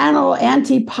channel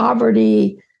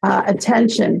anti-poverty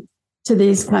attention to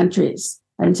these countries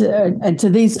and to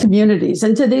these communities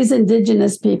and to these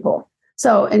indigenous people.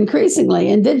 So increasingly,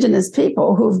 indigenous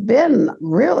people who've been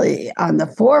really on the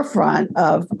forefront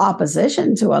of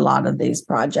opposition to a lot of these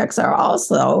projects are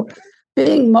also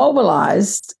being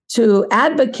mobilized to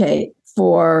advocate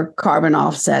for carbon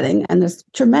offsetting. And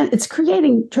it's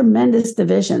creating tremendous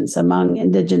divisions among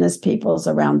indigenous peoples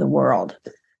around the world.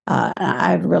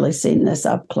 I've really seen this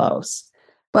up close.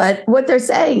 But what they're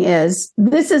saying is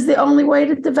this is the only way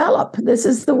to develop. This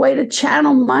is the way to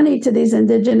channel money to these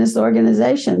indigenous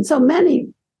organizations. So many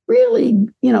really,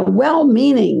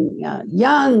 well-meaning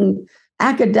young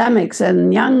academics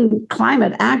and young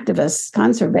climate activists,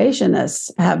 conservationists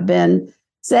have been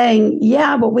saying,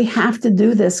 yeah, but we have to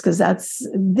do this because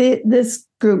this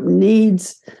group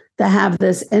needs to have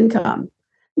this income.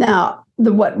 Now,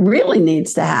 what really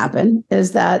needs to happen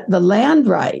is that the land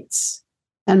rights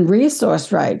and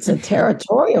resource rights and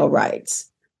territorial rights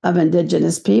of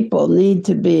indigenous people need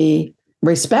to be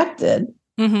respected.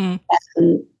 And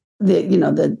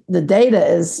the data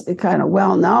is kind of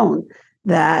well known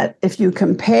that if you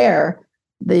compare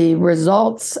the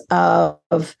results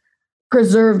of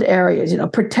preserved areas,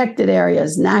 protected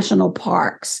areas, national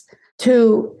parks,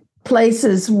 to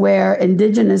places where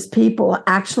indigenous people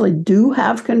actually do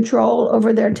have control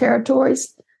over their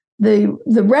territories, the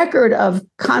record of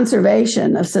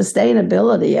conservation, of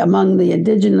sustainability among the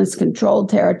indigenous controlled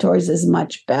territories is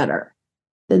much better.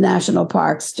 The national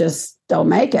parks just don't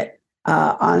make it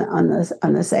on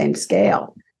the same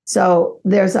scale. So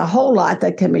there's a whole lot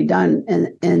that can be done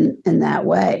in that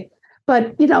way.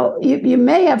 But you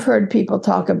may have heard people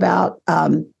talk about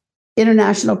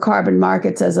international carbon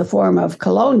markets as a form of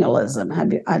colonialism.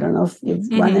 I don't know if you've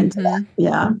run into that.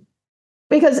 Yeah.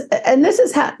 Because, and this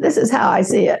is how I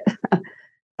see it,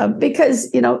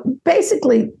 because,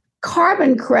 basically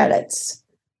carbon credits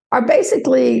are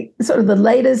basically sort of the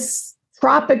latest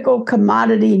tropical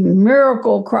commodity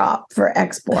miracle crop for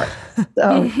export.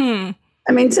 So,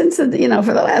 I mean, since, for the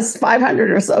last 500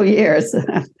 or so years.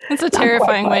 That's a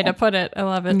terrifying way to put it. I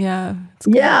love it. Yeah.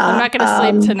 Yeah. I'm not going to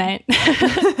sleep tonight.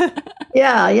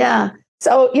 Yeah.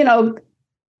 So,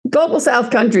 Global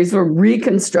South countries were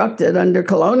reconstructed under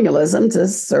colonialism to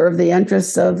serve the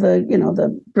interests of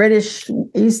the British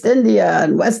East India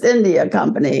and West India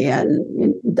Company and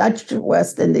Dutch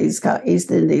East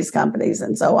Indies companies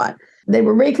and so on. They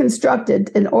were reconstructed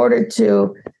in order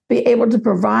to be able to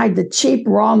provide the cheap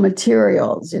raw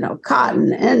materials,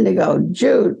 cotton, indigo,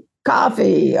 jute,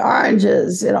 coffee,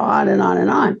 oranges, on and on and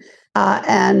on.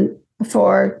 And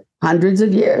for hundreds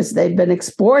of years, they've been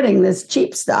exporting this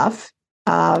cheap stuff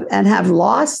and have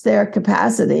lost their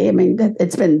capacity. I mean,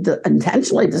 it's been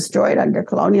intentionally destroyed under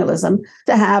colonialism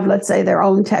to have, let's say, their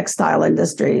own textile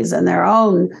industries and their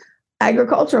own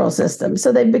agricultural system.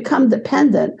 So they've become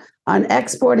dependent on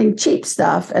exporting cheap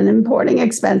stuff and importing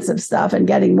expensive stuff and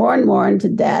getting more and more into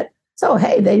debt. So,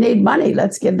 hey, they need money.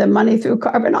 Let's give them money through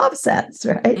carbon offsets,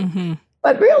 right?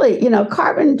 But really,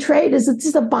 carbon trade is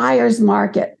just a buyer's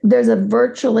market. There's a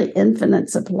virtually infinite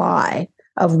supply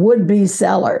of would-be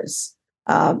sellers,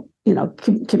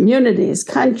 communities,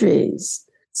 countries,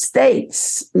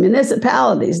 states,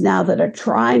 municipalities now that are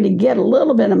trying to get a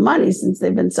little bit of money since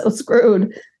they've been so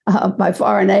screwed by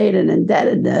foreign aid and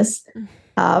indebtedness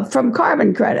from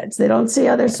carbon credits. They don't see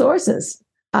other sources.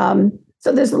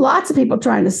 So there's lots of people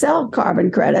trying to sell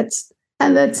carbon credits.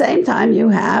 And at the same time, you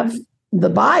have the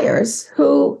buyers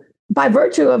who, by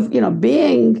virtue of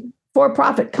being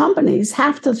for-profit companies,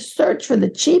 have to search for the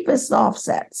cheapest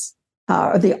offsets.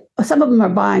 Some of them are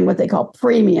buying what they call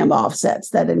premium offsets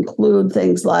that include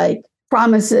things like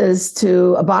promises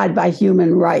to abide by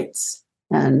human rights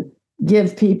and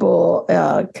give people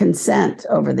consent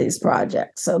over these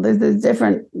projects. So there's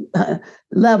different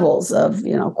levels of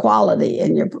quality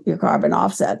in your carbon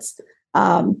offsets,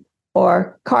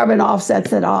 or carbon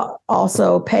offsets that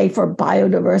also pay for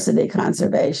biodiversity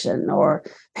conservation or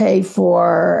pay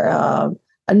for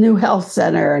a new health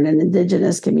center in an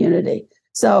indigenous community.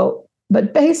 So,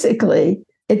 but basically,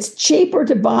 it's cheaper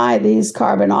to buy these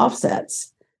carbon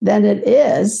offsets than it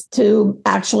is to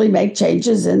actually make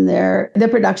changes in their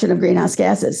production of greenhouse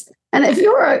gases. And if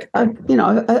you're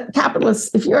a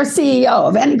capitalist, if you're a CEO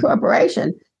of any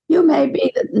corporation, you may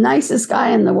be the nicest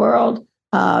guy in the world.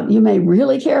 You may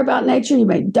really care about nature. You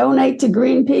may donate to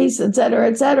Greenpeace, et cetera,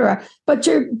 et cetera. But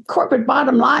your corporate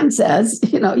bottom line says,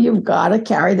 you've got to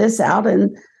carry this out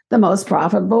in the most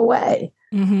profitable way.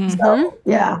 Mm-hmm. So,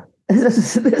 yeah.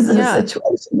 This is a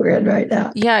situation we're in right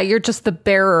now. Yeah, you're just the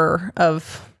bearer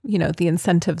of, the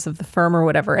incentives of the firm or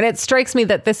whatever. And it strikes me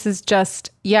that this is just,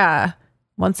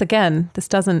 once again, this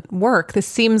doesn't work. This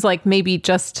seems like maybe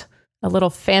just a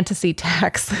little fantasy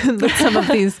tax that some of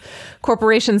these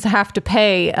corporations have to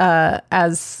pay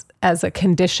as a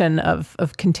condition of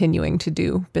continuing to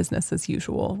do business as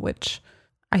usual, which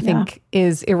I think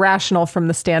is irrational from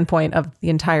the standpoint of the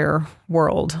entire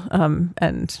world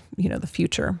and the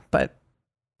future, but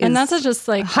and that's just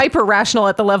like hyper rational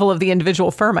at the level of the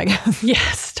individual firm, I guess.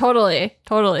 Yes, totally.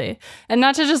 And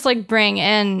not to just like bring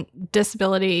in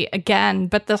disability again,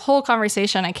 but the whole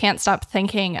conversation, I can't stop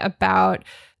thinking about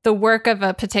the work of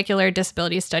a particular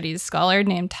disability studies scholar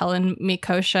named Helen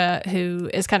Mikosha, who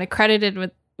is kind of credited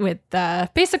with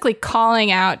basically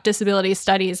calling out disability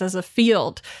studies as a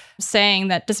field, saying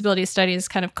that disability studies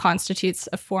kind of constitutes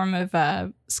a form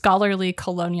of scholarly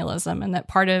colonialism, and that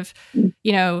part of,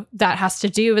 that has to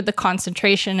do with the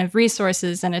concentration of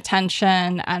resources and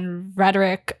attention and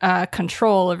rhetoric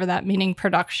control over that meaning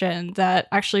production that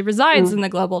actually resides in the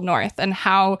global north, and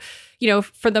how,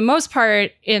 for the most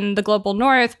part in the global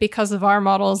north, because of our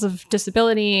models of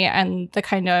disability and the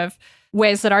kind of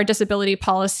ways that our disability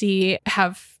policy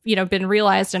have, been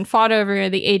realized and fought over,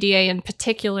 the ADA in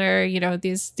particular,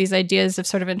 these ideas of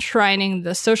sort of enshrining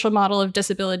the social model of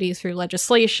disability through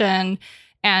legislation,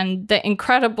 and the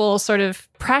incredible sort of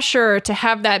pressure to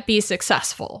have that be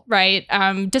successful, right?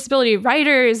 Disability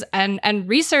writers and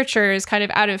researchers, kind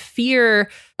of out of fear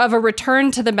of a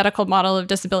return to the medical model of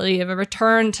disability, of a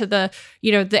return to the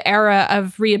era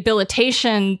of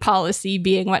rehabilitation policy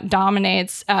being what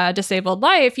dominates disabled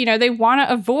life, they want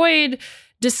to avoid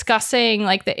discussing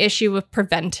like the issue of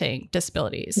preventing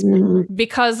disabilities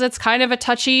because it's kind of a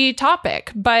touchy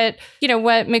topic. But,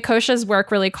 what Mikosha's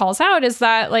work really calls out is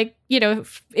that, like,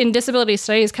 in disability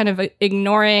studies, kind of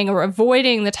ignoring or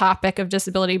avoiding the topic of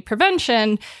disability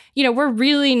prevention, we're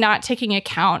really not taking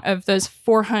account of those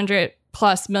 400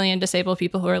 plus million disabled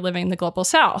people who are living in the global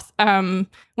South. One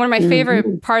of my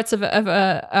favorite parts of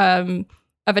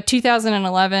a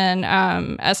 2011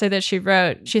 essay that she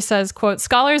wrote, she says, quote,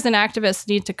 "Scholars and activists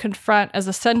need to confront as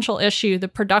a central issue the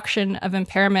production of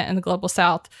impairment in the global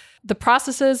South. The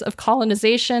processes of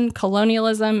colonization,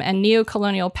 colonialism, and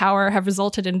neo-colonial power have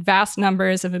resulted in vast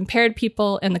numbers of impaired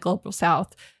people in the global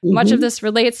South. Much of this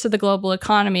relates to the global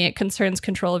economy. It concerns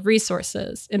control of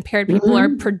resources. Impaired people are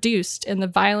produced in the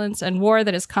violence and war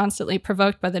that is constantly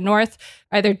provoked by the North,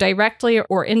 either directly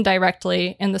or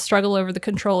indirectly, in the struggle over the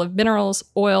control of minerals,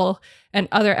 oil, and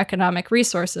other economic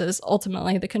resources,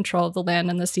 ultimately the control of the land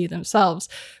and the sea themselves."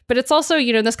 But it's also,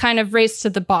 this kind of race to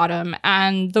the bottom,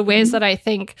 and the ways that I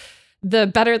think the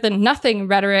better than nothing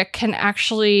rhetoric can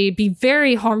actually be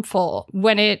very harmful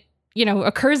when it,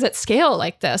 occurs at scale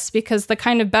like this, because the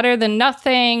kind of better than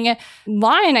nothing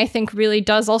line, I think, really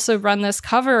does also run this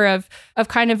cover of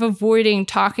kind of avoiding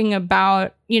talking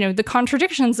about, the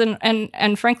contradictions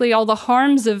and frankly, all the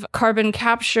harms of carbon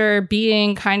capture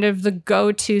being kind of the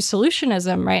go-to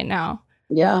solutionism right now.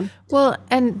 Yeah. Well,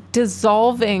 and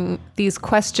dissolving these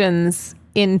questions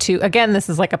into, again, this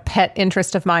is like a pet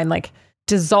interest of mine, like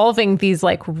dissolving these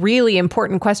like really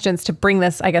important questions to bring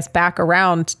this, I guess, back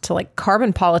around to like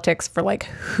carbon politics for like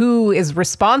who is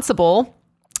responsible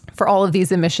for all of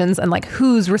these emissions and like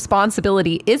whose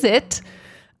responsibility is it?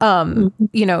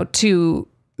 to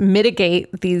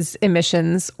mitigate these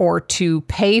emissions or to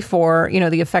pay for,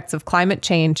 the effects of climate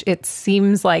change. It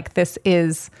seems like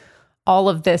all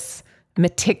of this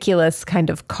meticulous kind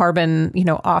of carbon,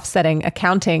 offsetting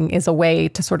accounting is a way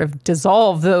to sort of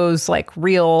dissolve those like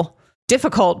real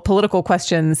difficult political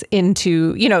questions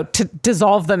into, to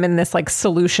dissolve them in this like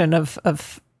solution of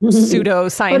pseudo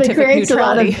scientific neutrality. But it creates a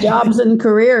lot of jobs and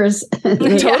careers.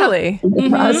 Totally. In the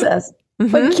process.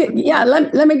 But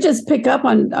let me just pick up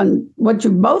on what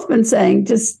you've both been saying.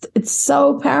 Just it's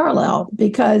so parallel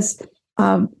because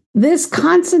this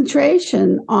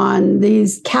concentration on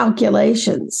these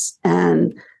calculations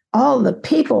and all the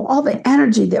people, all the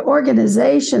energy, the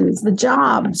organizations, the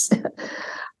jobs,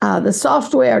 the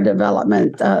software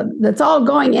development, that's all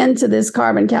going into this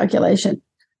carbon calculation.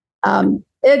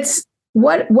 It's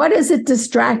what is it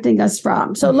distracting us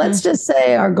from? So let's just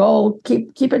say our goal,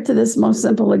 keep it to this most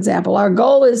simple example. Our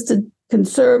goal is to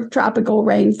conserve tropical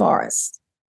rainforests.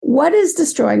 What is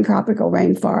destroying tropical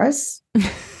rainforests?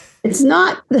 It's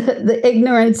not the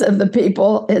ignorance of the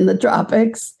people in the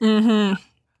tropics.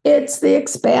 It's the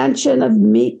expansion of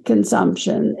meat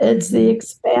consumption. It's the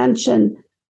expansion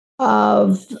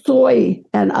of soy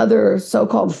and other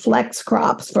so-called flex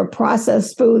crops for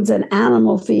processed foods and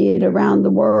animal feed around the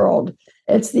world.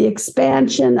 It's the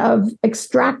expansion of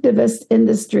extractivist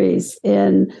industries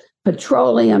in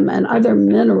petroleum and other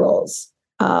minerals.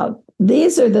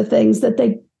 These are the things that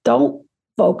they don't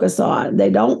focus on. They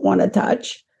don't want to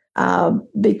touch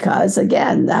because,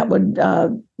 again, that would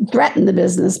threaten the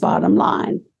business bottom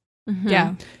line.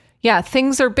 Yeah.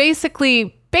 Things are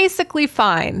basically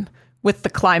fine with the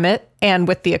climate and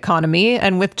with the economy,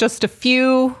 and with just a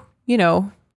few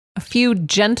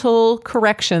gentle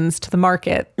corrections to the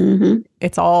market,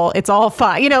 it's all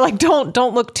fine.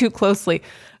 Don't look too closely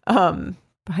behind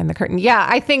the curtain. Yeah,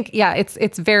 I think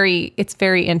it's very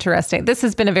interesting. This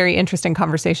has been a very interesting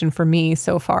conversation for me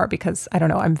so far because I don't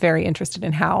know, I'm very interested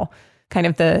in how kind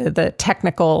of the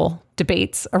technical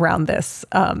debates around this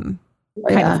kind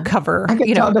of cover. I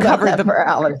could talk about that for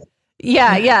hours.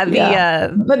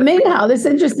 But meanwhile, it's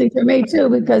interesting for me too,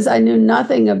 because I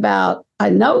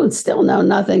still know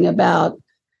nothing about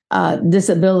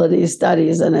disability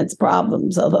studies and its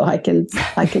problems, although I can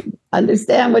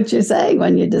understand what you're saying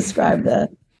when you describe the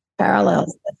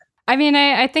parallels. I mean,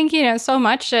 I think, so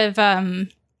much of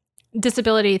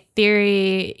disability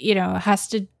theory, has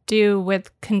to do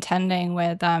with contending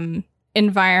with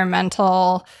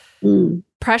environmental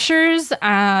pressures,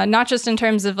 not just in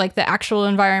terms of like the actual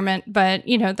environment, but,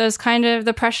 those kind of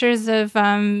the pressures of,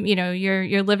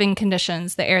 your living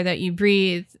conditions, the air that you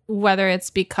breathe, whether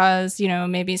it's because,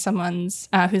 maybe someone's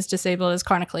who's disabled is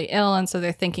chronically ill. And so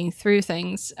they're thinking through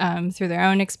things through their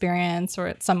own experience, or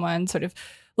it's someone sort of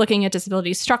looking at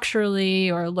disability structurally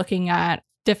or looking at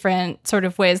different sort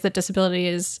of ways that disability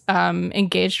is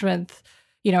engaged with,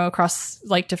 across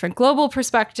like different global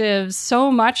perspectives.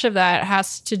 So much of that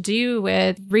has to do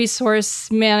with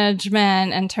resource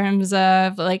management in terms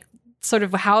of like sort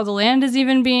of how the land is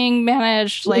even being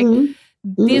managed. Like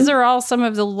these are all some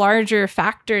of the larger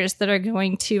factors that are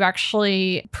going to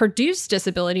actually produce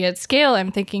disability at scale.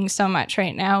 I'm thinking so much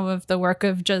right now of the work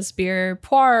of Jasbir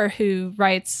Puar, who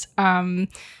writes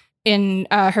in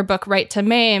her book Right to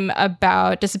Maim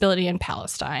about disability in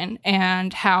Palestine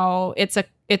and how it's a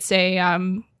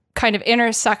kind of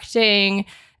intersecting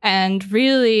and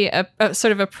really a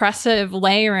sort of oppressive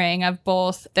layering of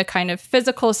both the kind of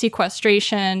physical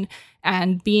sequestration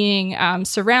and being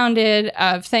surrounded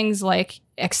of things like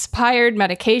expired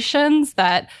medications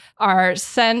that are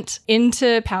sent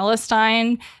into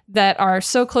Palestine that are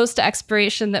so close to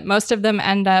expiration that most of them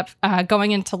end up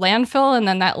going into landfill, and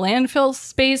then that landfill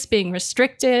space being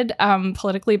restricted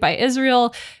politically by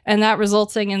Israel, and that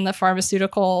resulting in the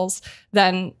pharmaceuticals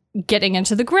then getting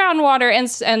into the groundwater and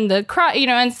the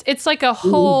and it's like a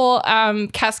whole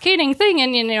cascading thing.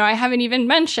 And I haven't even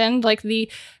mentioned like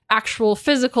the actual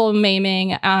physical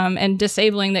maiming and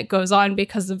disabling that goes on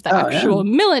because of the actual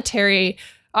military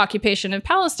occupation of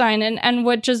Palestine. And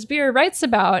what Jasbir writes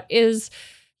about is,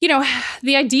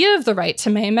 the idea of the right to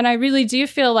maim. And I really do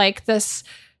feel like this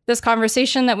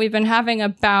conversation that we've been having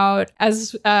about,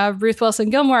 as Ruth Wilson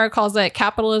Gilmore calls it,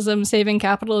 capitalism saving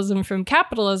capitalism from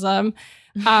capitalism,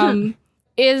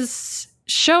 is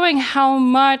showing how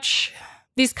much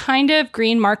these kind of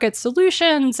green market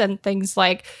solutions and things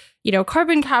like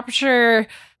carbon capture,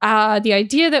 the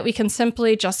idea that we can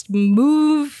simply just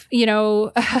move,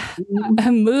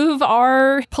 move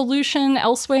our pollution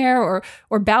elsewhere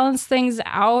or balance things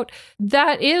out,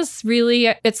 that is really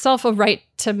itself a right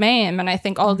to maim. And I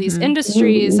think all these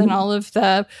industries and all of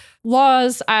the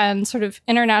laws and sort of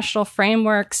international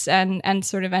frameworks and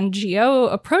sort of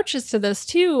NGO approaches to this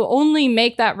too only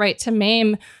make that right to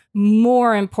maim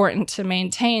more important to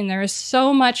maintain. There is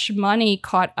so much money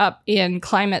caught up in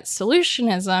climate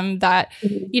solutionism that,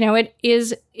 it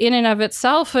is in and of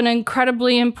itself an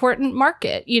incredibly important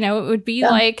market. It would be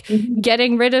like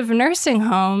getting rid of nursing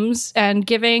homes and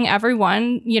giving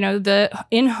everyone, the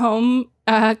in-home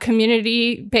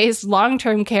community-based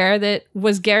long-term care that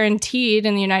was guaranteed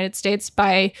in the United States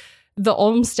by the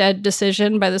Olmstead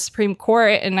decision by the Supreme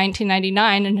Court in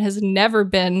 1999 and has never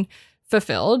been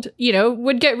fulfilled,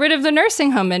 would get rid of the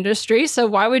nursing home industry. So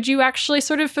why would you actually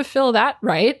sort of fulfill that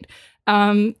right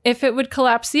if it would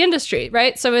collapse the industry,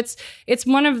 right? So it's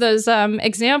one of those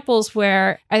examples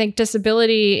where I think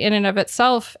disability in and of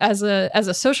itself as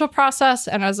a social process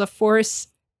and as a force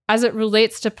as it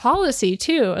relates to policy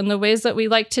too, and the ways that we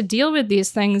like to deal with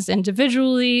these things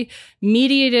individually,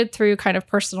 mediated through kind of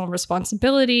personal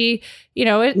responsibility,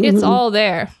 it's all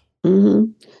there.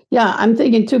 Yeah, I'm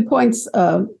thinking 2 points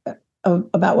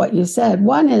about what you said.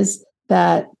 One is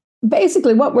that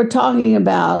basically what we're talking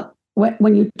about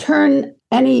when you turn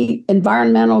any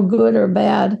environmental good or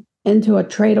bad into a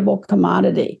tradable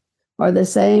commodity, or the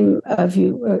same if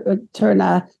you turn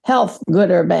a health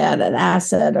good or bad, an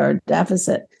asset or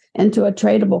deficit, into a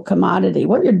tradable commodity,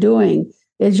 what you're doing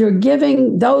is you're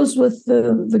giving those with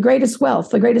the greatest wealth,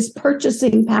 the greatest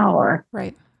purchasing power,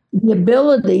 right, the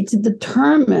ability to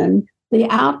determine the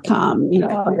outcome,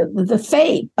 the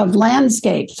fate of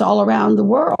landscapes all around the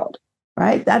world,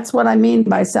 right? That's what I mean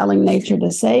by selling nature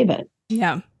to save it.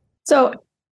 Yeah. So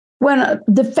when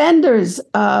defenders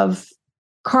of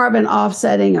carbon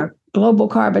offsetting or global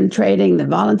carbon trading, the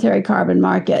voluntary carbon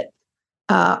market,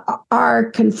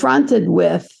 are confronted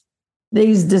with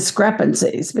these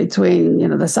discrepancies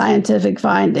between, the scientific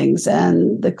findings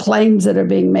and the claims that are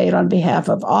being made on behalf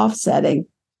of offsetting,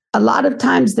 a lot of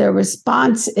times their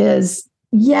response is,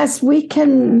 yes, we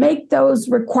can make those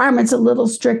requirements a little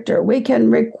stricter. We can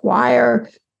require,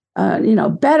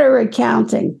 better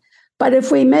accounting. But if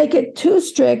we make it too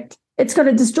strict, it's going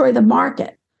to destroy the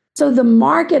market. So the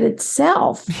market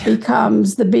itself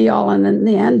becomes the be all and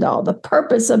the end all. The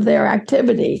purpose of their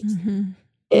activity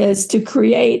is to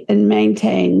create and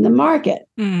maintain the market.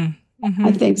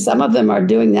 I think some of them are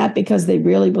doing that because they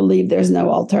really believe there's no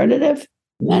alternative.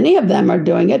 Many of them are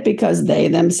doing it because they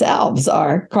themselves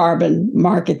are carbon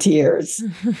marketeers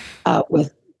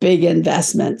with big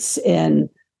investments in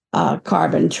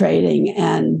carbon trading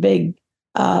and big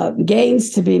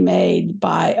gains to be made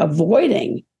by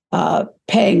avoiding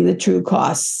paying the true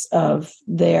costs of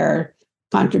their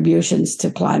contributions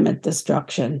to climate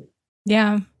destruction.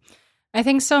 Yeah. I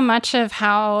think so much of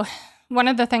how one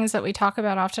of the things that we talk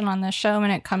about often on this show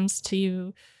when it comes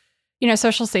to,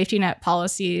 social safety net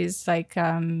policies, like,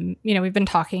 we've been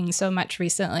talking so much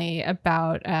recently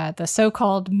about the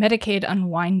so-called Medicaid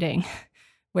unwinding,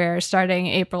 where starting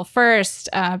April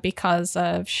 1st, because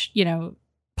of,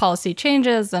 policy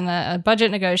changes and a budget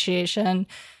negotiation,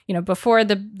 before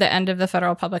the end of the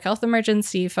federal public health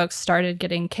emergency, folks started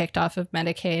getting kicked off of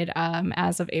Medicaid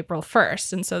as of April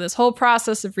 1st. And so this whole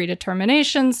process of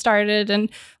redetermination started. And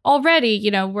already,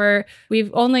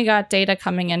 we've only got data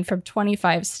coming in from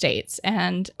 25 states.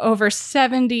 And over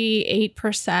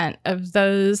 78% of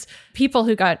those people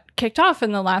who got kicked off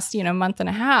in the last, month and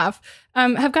a half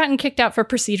have gotten kicked out for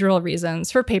procedural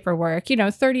reasons, for paperwork.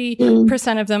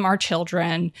 30% of them are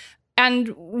children.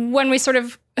 And when we sort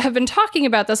of have been talking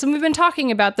about this, and we've been talking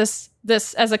about this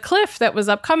as a cliff that was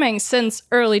upcoming since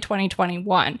early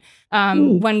 2021,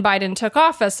 when Biden took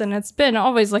office, and it's been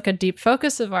always like a deep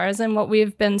focus of ours. And what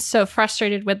we've been so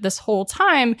frustrated with this whole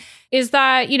time is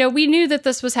that, we knew that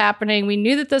this was happening. We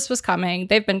knew that this was coming.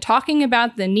 They've been talking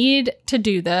about the need to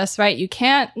do this, right? You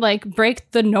can't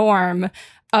break the norm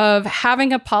of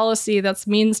having a policy that's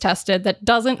means tested, that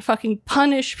doesn't fucking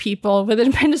punish people with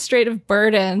administrative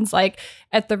burdens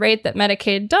at the rate that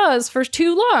Medicaid does for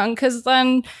too long. Because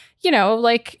then,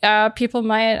 people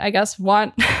might, I guess,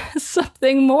 want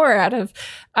something more out of,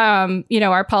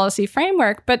 our policy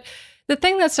framework. But the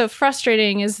thing that's so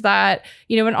frustrating is that,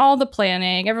 in all the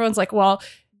planning, everyone's like, well,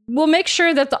 we'll make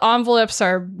sure that the envelopes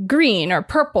are green or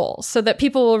purple so that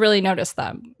people will really notice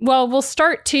them. Well, we'll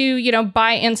start to,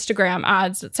 buy Instagram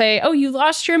ads that say, oh, you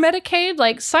lost your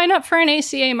Medicaid? Sign up for an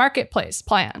ACA marketplace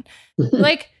plan.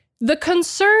 The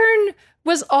concern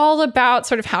was all about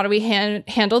sort of how do we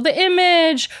handle the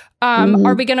image?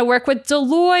 Are we going to work with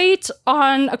Deloitte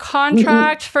on a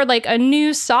contract for like a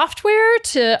new software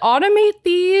to automate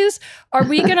these? Are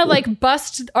we going to like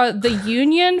bust the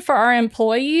union for our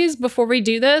employees before we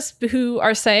do this, who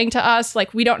are saying to us,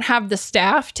 like, we don't have the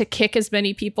staff to kick as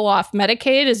many people off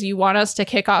Medicaid as you want us to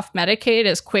kick off Medicaid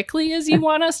as quickly as you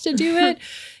want us to do it?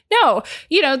 No,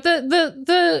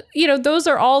 those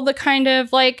are all the kind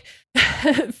of like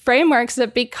frameworks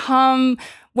that become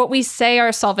what we say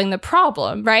are solving the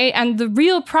problem, right? And the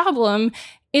real problem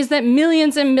is that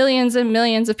millions and millions and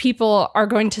millions of people are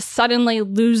going to suddenly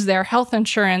lose their health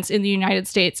insurance in the United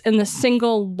States in the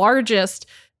single largest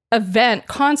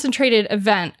concentrated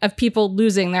event of people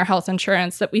losing their health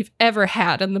insurance that we've ever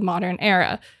had in the modern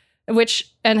era,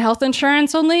 and health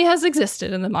insurance only has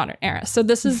existed in the modern era. So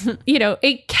this is,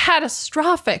 a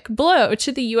catastrophic blow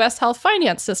to the US health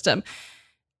finance system.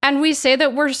 And we say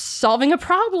that we're solving a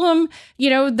problem,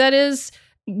 that is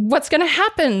what's going to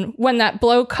happen when that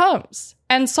blow comes.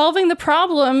 And solving the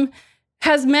problem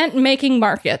has meant making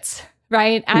markets,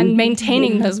 right? And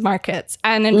maintaining those markets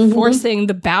and enforcing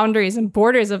the boundaries and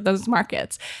borders of those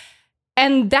markets.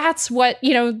 And that's what,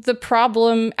 the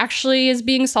problem actually is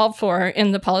being solved for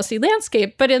in the policy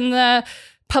landscape. But in the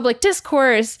public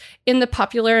discourse, in the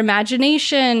popular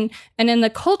imagination, and in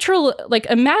the cultural,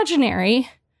 imaginary,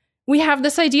 we have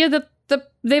this idea that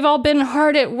they've all been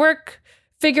hard at work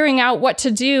figuring out what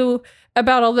to do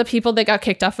about all the people that got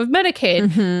kicked off of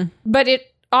Medicaid. But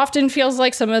it often feels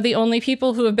like some of the only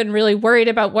people who have been really worried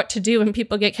about what to do when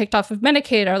people get kicked off of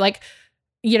Medicaid are like,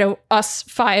 us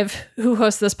five who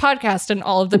host this podcast and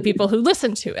all of the people who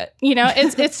listen to it.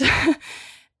 It's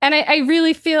and I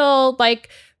really feel like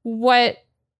what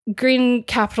green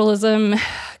capitalism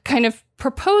kind of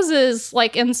proposes,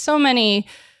 like in so many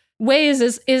ways,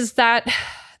 is that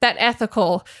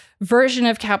ethical version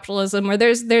of capitalism where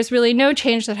there's really no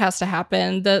change that has to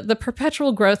happen. The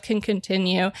perpetual growth can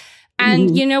continue.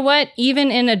 And you know what? Even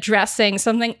in addressing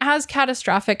something as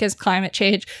catastrophic as climate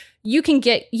change, you can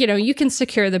you can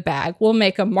secure the bag. We'll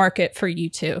make a market for you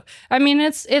too. I mean,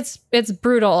 it's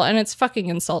brutal and it's fucking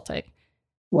insulting.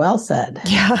 Well said.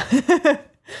 Yeah.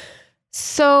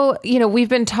 So, we've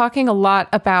been talking a lot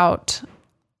about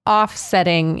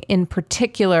offsetting in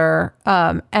particular.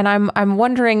 And I'm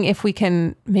wondering if we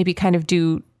can maybe kind of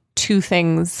do two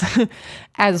things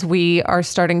as we are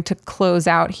starting to close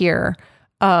out here.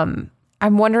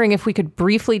 I'm wondering if we could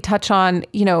briefly touch on,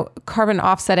 carbon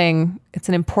offsetting. It's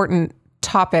an important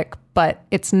topic, but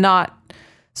it's not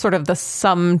sort of the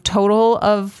sum total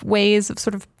of ways of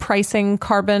sort of pricing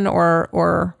carbon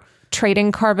or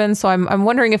trading carbon. So I'm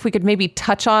wondering if we could maybe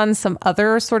touch on some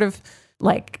other sort of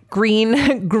like green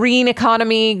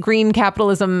economy, green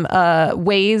capitalism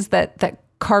ways that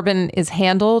carbon is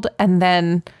handled. And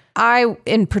then I,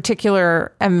 in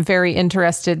particular, am very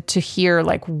interested to hear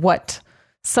like what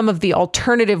some of the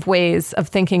alternative ways of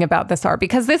thinking about this are,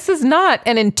 because this is not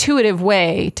an intuitive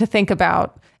way to think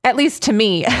about, at least to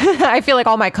me. I feel like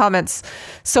all my comments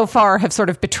so far have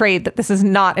sort of betrayed that this is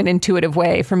not an intuitive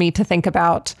way for me to think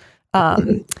about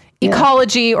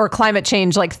ecology or climate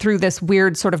change, like through this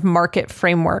weird sort of market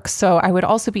framework. So I would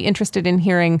also be interested in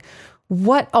hearing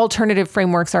what alternative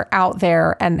frameworks are out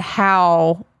there and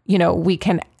how,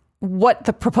 what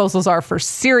the proposals are for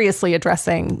seriously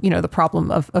addressing, the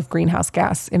problem of greenhouse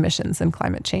gas emissions and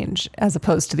climate change, as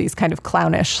opposed to these kind of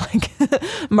clownish like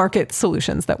market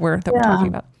solutions that we're talking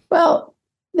about. Well,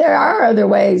 there are other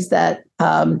ways that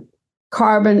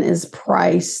carbon is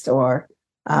priced, or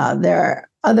there are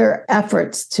other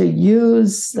efforts to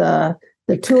use the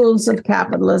tools of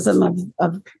capitalism,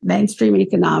 of mainstream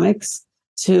economics,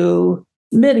 to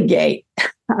mitigate,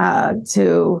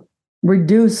 to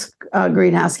reduce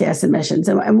greenhouse gas emissions.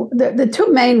 And the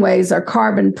two main ways are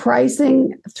carbon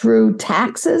pricing through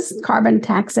taxes, carbon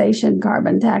taxation,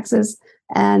 carbon taxes,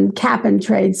 and cap and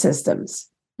trade systems.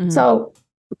 So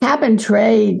cap and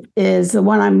trade is the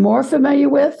one I'm more familiar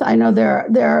with. I know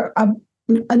there are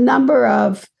a number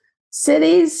of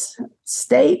cities,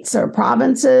 states, or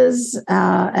provinces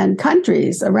and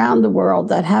countries around the world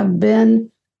that have been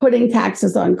putting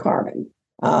taxes on carbon,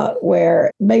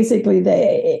 where basically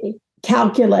they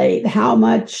calculate how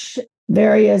much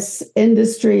various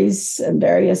industries and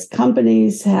various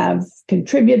companies have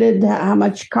contributed, how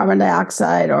much carbon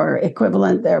dioxide or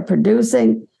equivalent they're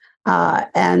producing,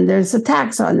 and there's a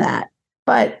tax on that.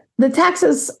 But the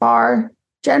taxes are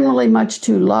generally much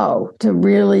too low to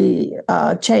really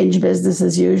change business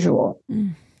as usual.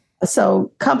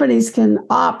 So companies can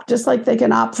opt, just like they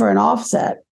can opt for an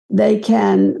offset, they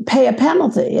can pay a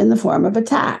penalty in the form of a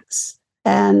tax.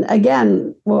 And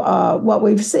again, what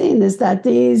we've seen is that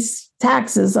these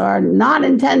taxes are not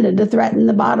intended to threaten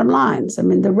the bottom lines. I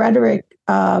mean, the rhetoric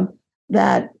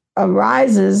that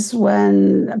arises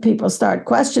when people start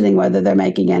questioning whether they're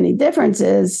making any difference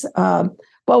is,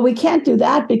 well, we can't do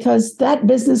that because that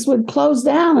business would close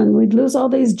down and we'd lose all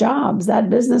these jobs. That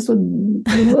business would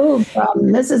move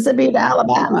from Mississippi to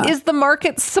Alabama. Is the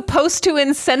market supposed to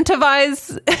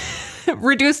incentivize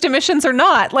reduced emissions or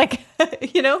not?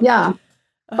 Yeah.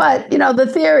 But,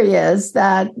 the theory is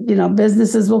that,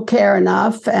 businesses will care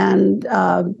enough and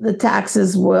the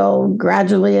taxes will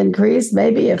gradually increase,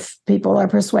 maybe if people are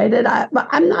persuaded.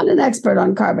 I'm not an expert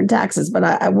on carbon taxes, but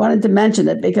I wanted to mention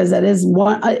it because it is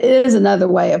another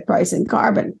way of pricing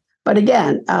carbon. But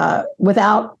again,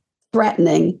 without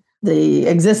threatening the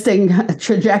existing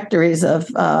trajectories of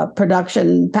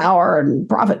production, power, and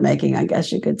profit making, I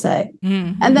guess you could say.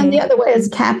 Mm-hmm. And then the other way is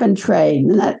cap and trade.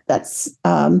 And that's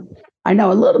I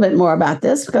know a little bit more about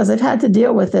this because I've had to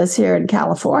deal with this here in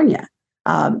California.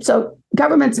 So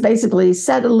governments basically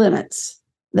set limits.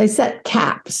 They set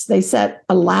caps. They set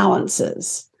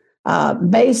allowances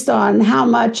based on how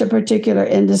much a particular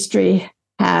industry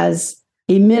has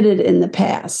emitted in the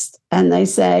past. And they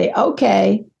say,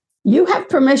 okay, you have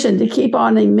permission to keep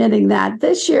on emitting that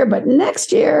this year, but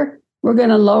next year we're going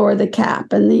to lower the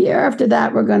cap. And the year after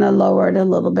that, we're going to lower it a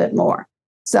little bit more.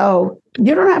 So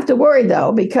you don't have to worry,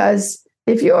 though, because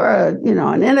if you're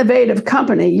an innovative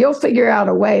company, you'll figure out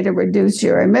a way to reduce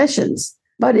your emissions.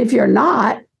 But if you're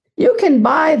not, you can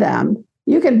buy them.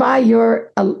 You can buy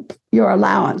your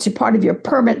allowance, your part of your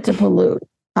permit to pollute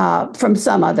from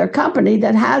some other company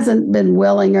that hasn't been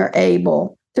willing or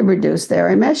able to reduce their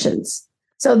emissions.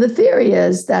 So the theory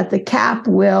is that the cap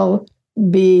will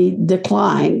be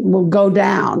declined, will go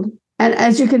down. And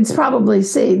as you can probably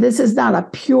see, this is not a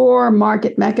pure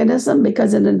market mechanism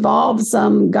because it involves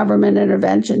some government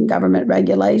intervention, government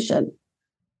regulation.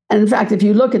 And in fact, if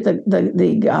you look at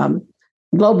the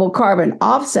global carbon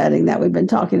offsetting that we've been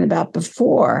talking about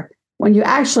before, when you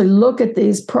actually look at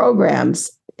these programs,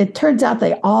 it turns out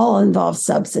they all involve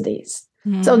subsidies.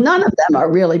 Mm-hmm. So none of them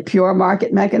are really pure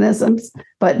market mechanisms,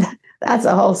 but that's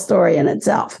a whole story in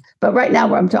itself. But right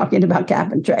now, I'm talking about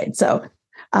cap and trade. So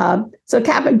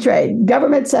cap and trade,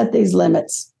 government set these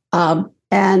limits,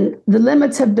 and the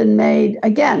limits have been made,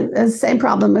 again, the same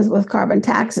problem as with carbon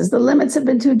taxes. The limits have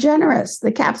been too generous.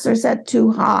 The caps are set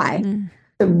too high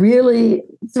to really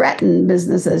threaten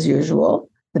business as usual.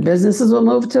 The businesses will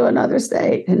move to another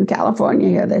state. In California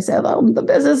here, they say, oh, the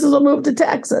businesses will move to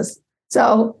Texas.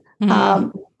 So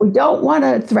we don't want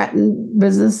to threaten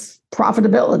business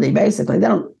profitability, basically. They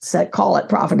don't call it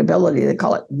profitability. They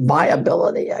call it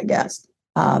viability, I guess.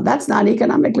 That's not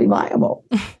economically viable.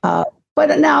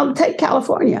 But now take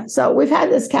California. So we've had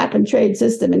this cap and trade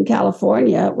system in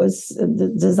California. It was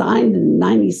designed in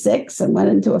 96 and went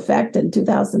into effect in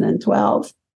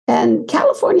 2012. And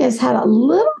California has had a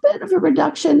little bit of a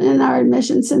reduction in our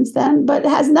emissions since then, but it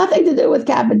has nothing to do with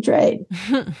cap and trade.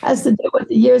 It has to do with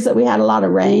the years that we had a lot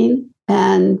of rain,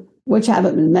 and which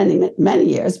haven't been many, many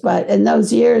years. But in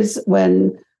those years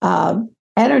when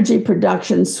energy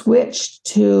production switched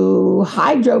to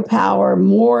hydropower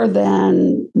more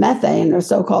than methane, or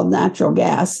so-called natural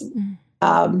gas,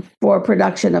 for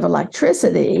production of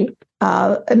electricity,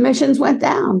 emissions went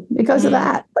down because of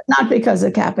that, but not because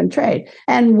of cap and trade.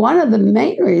 And one of the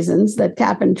main reasons that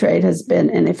cap and trade has been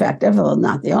ineffective, although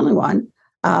not the only one,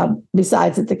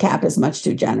 besides that the cap is much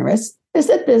too generous, is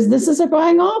that businesses are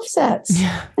buying offsets.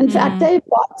 In fact, they've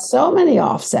bought so many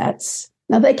offsets.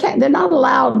 Now, they're not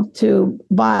allowed to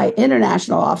buy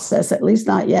international offsets, at least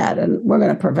not yet, and we're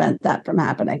going to prevent that from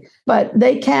happening. But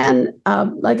they can,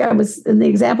 like I was in the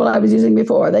example I was using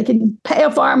before, they can pay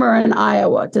a farmer in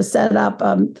Iowa to set up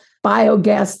a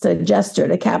biogas digester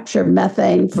to capture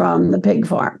methane from the pig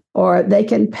farm. Or they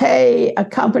can pay a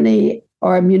company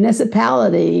or a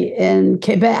municipality in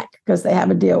Quebec, because they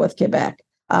have a deal with Quebec,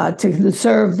 to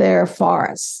conserve their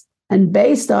forests. And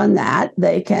based on that,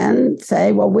 they can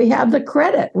say, well, we have the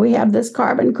credit. We have this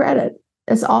carbon credit,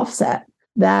 this offset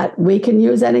that we can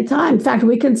use anytime. In fact,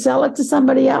 we can sell it to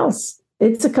somebody else.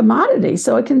 It's a commodity,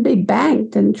 so it can be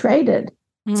banked and traded.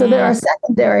 So there are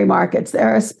secondary markets.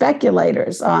 There are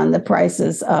speculators on the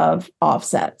prices of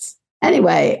offsets.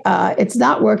 Anyway, it's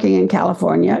not working in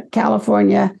California.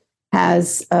 California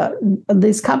has,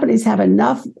 these companies have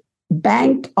enough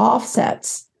banked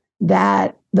offsets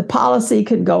that the policy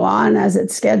could go on as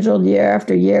it's scheduled year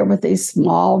after year with these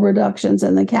small reductions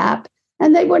in the cap,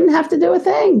 and they wouldn't have to do a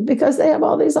thing because they have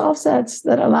all these offsets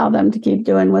that allow them to keep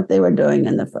doing what they were doing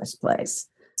in the first place.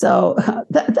 So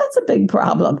that's a big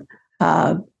problem.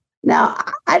 Now,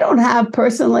 I don't have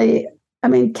personally I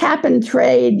mean, cap and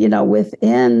trade,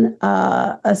 within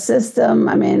a system.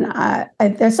 I mean,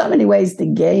 there's so many ways to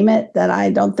game it that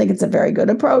I don't think it's a very good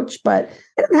approach, but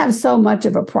I don't have so much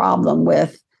of a problem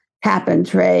with cap and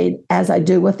trade as I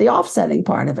do with the offsetting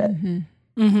part of it. Mm-hmm.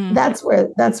 Mm-hmm. That's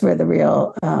where the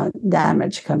real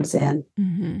damage comes in.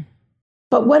 Mm-hmm.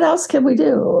 But what else can we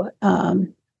do?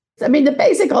 I mean, the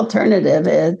basic alternative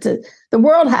is the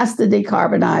world has to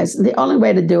decarbonize. And the only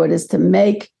way to do it is to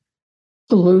make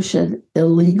pollution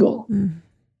illegal,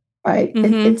 right?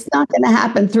 Mm-hmm. It's not going to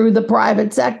happen through the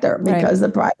private sector because the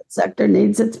private sector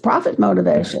needs its profit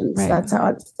motivations. Right. That's how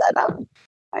it's set up.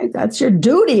 Right? That's your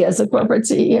duty as a corporate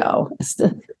CEO, is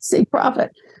to see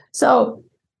profit. So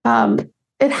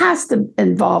it has to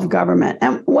involve government.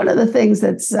 And one of the things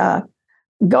that's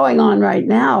going on right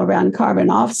now around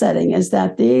carbon offsetting is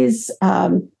that these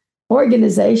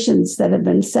organizations that have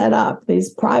been set up, these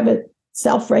private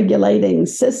self-regulating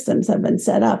systems have been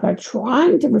set up, are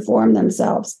trying to reform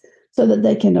themselves so that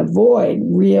they can avoid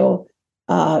real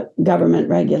government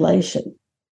regulation.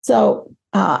 So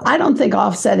I don't think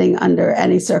offsetting under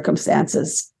any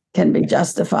circumstances can be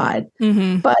justified.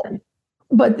 Mm-hmm.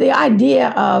 But the idea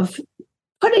of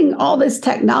putting all this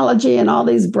technology and all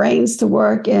these brains to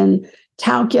work in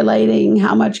calculating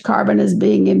how much carbon is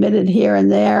being emitted here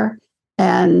and there,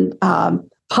 and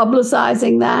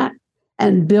publicizing that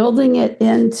and building it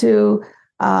into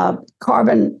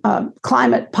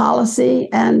climate policy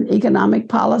and economic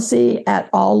policy at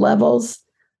all levels,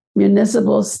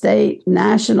 municipal, state,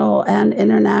 national, and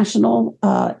international,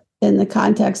 in the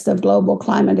context of global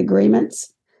climate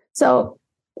agreements. So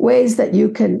ways that you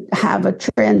can have a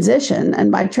transition,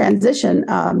 and by transition,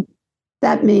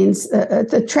 that means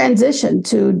the transition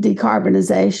to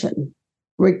decarbonization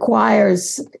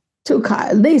requires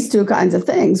at least two kinds of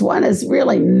things. One is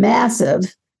really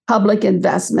massive public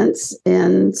investments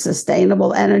in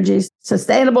sustainable energy,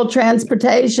 sustainable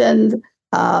transportation,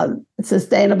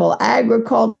 sustainable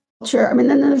agriculture. I mean,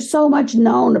 then there's so much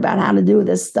known about how to do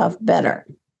this stuff better.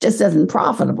 It just isn't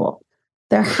profitable.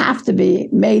 There have to be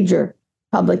major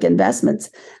public investments,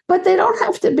 but they don't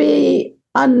have to be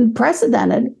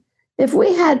unprecedented. If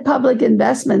we had public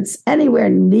investments anywhere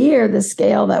near the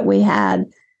scale that we had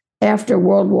after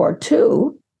World War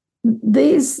II,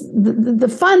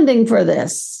 the funding for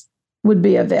this would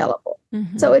be available.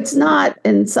 Mm-hmm. So it's not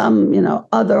in some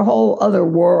whole other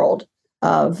world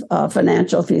of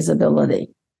financial feasibility.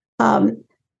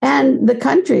 And the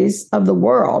countries of the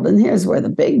world, and here's where the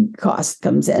big cost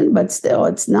comes in, but still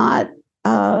it's not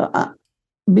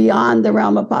beyond the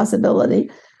realm of possibility.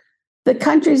 The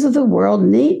countries of the world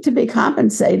need to be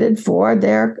compensated for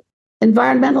their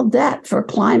environmental debt, for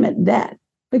climate debt,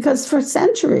 because for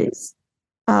centuries,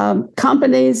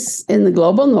 companies in the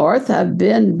global north have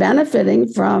been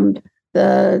benefiting from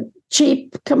the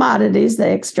cheap commodities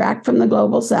they extract from the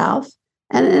global south.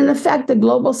 And in effect, the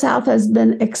global south has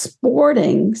been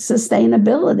exporting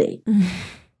sustainability.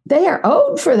 They are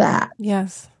owed for that.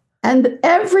 Yes. And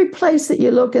every place that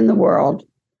you look in the world,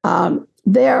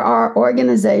 there are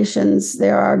organizations,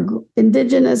 there are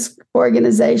indigenous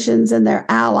organizations and their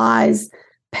allies,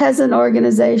 peasant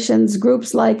organizations,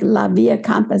 groups like La Via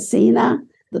Campesina,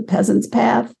 the Peasant's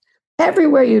Path.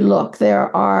 Everywhere you look,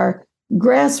 there are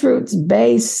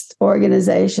grassroots-based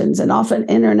organizations and often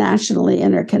internationally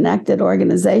interconnected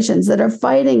organizations that are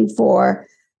fighting for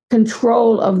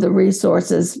control of the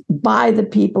resources by the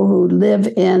people who live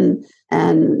in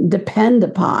and depend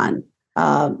upon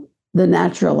the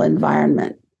natural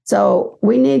environment. So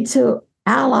we need to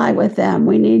ally with them.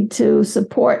 We need to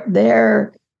support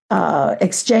their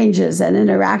exchanges and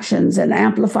interactions and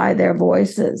amplify their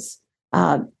voices.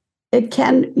 It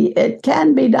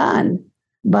can be done,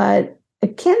 but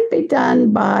it can't be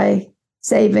done by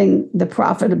saving the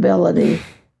profitability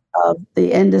of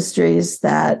the industries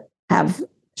that have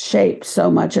shaped so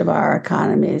much of our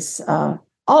economies all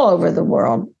over the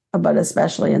world, but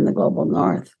especially in the global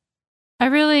north. I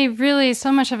really, really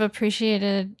so much have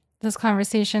appreciated this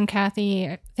conversation,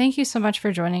 Kathy. Thank you so much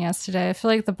for joining us today. I feel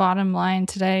like the bottom line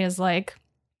today is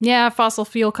fossil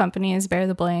fuel companies bear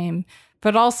the blame,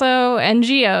 but also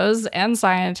NGOs and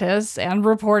scientists and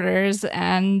reporters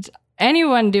and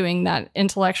anyone doing that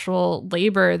intellectual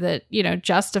labor that,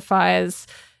 justifies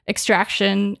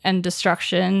extraction and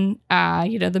destruction,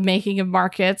 the making of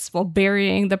markets while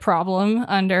burying the problem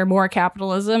under more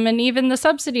capitalism, and even the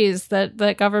subsidies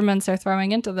that governments are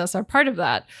throwing into this are part of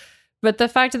that. But the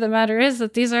fact of the matter is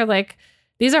that these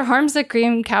are harms that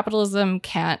green capitalism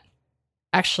can't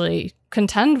actually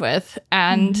contend with.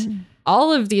 And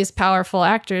all of these powerful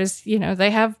actors,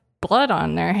 they have blood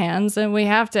on their hands, and we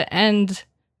have to end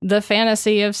the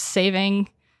fantasy of saving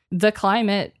the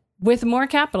climate with more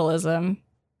capitalism,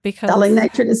 because selling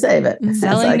nature to save it.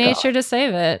 Selling nature to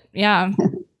save it. Yeah.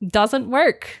 Doesn't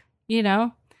work, you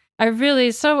know? I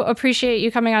really so appreciate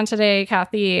you coming on today,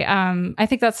 Kathy. I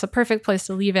think that's the perfect place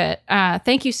to leave it.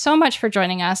 Thank you so much for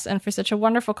joining us and for such a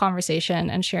wonderful conversation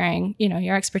and sharing, you know,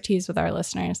 your expertise with our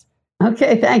listeners.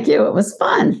 Okay, thank you. It was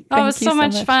fun. Oh, it was so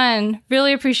much fun.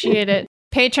 Really appreciate it.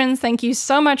 Patrons, thank you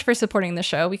so much for supporting the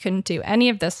show. We couldn't do any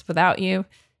of this without you.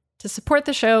 To support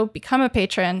the show, become a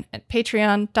patron at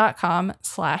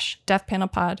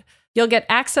patreon.com/deathpanelpod. You'll get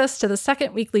access to the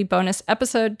second weekly bonus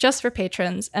episode just for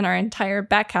patrons and our entire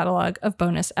back catalog of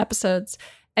bonus episodes.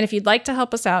 And if you'd like to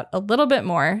help us out a little bit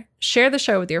more, share the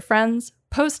show with your friends,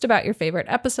 post about your favorite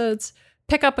episodes,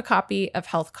 pick up a copy of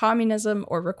Health Communism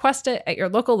or request it at your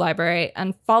local library,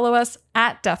 and follow us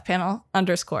at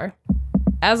deathpanel_.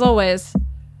 As always,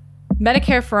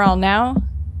 Medicare for all now,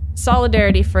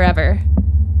 solidarity forever.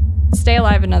 Stay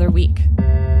alive another week.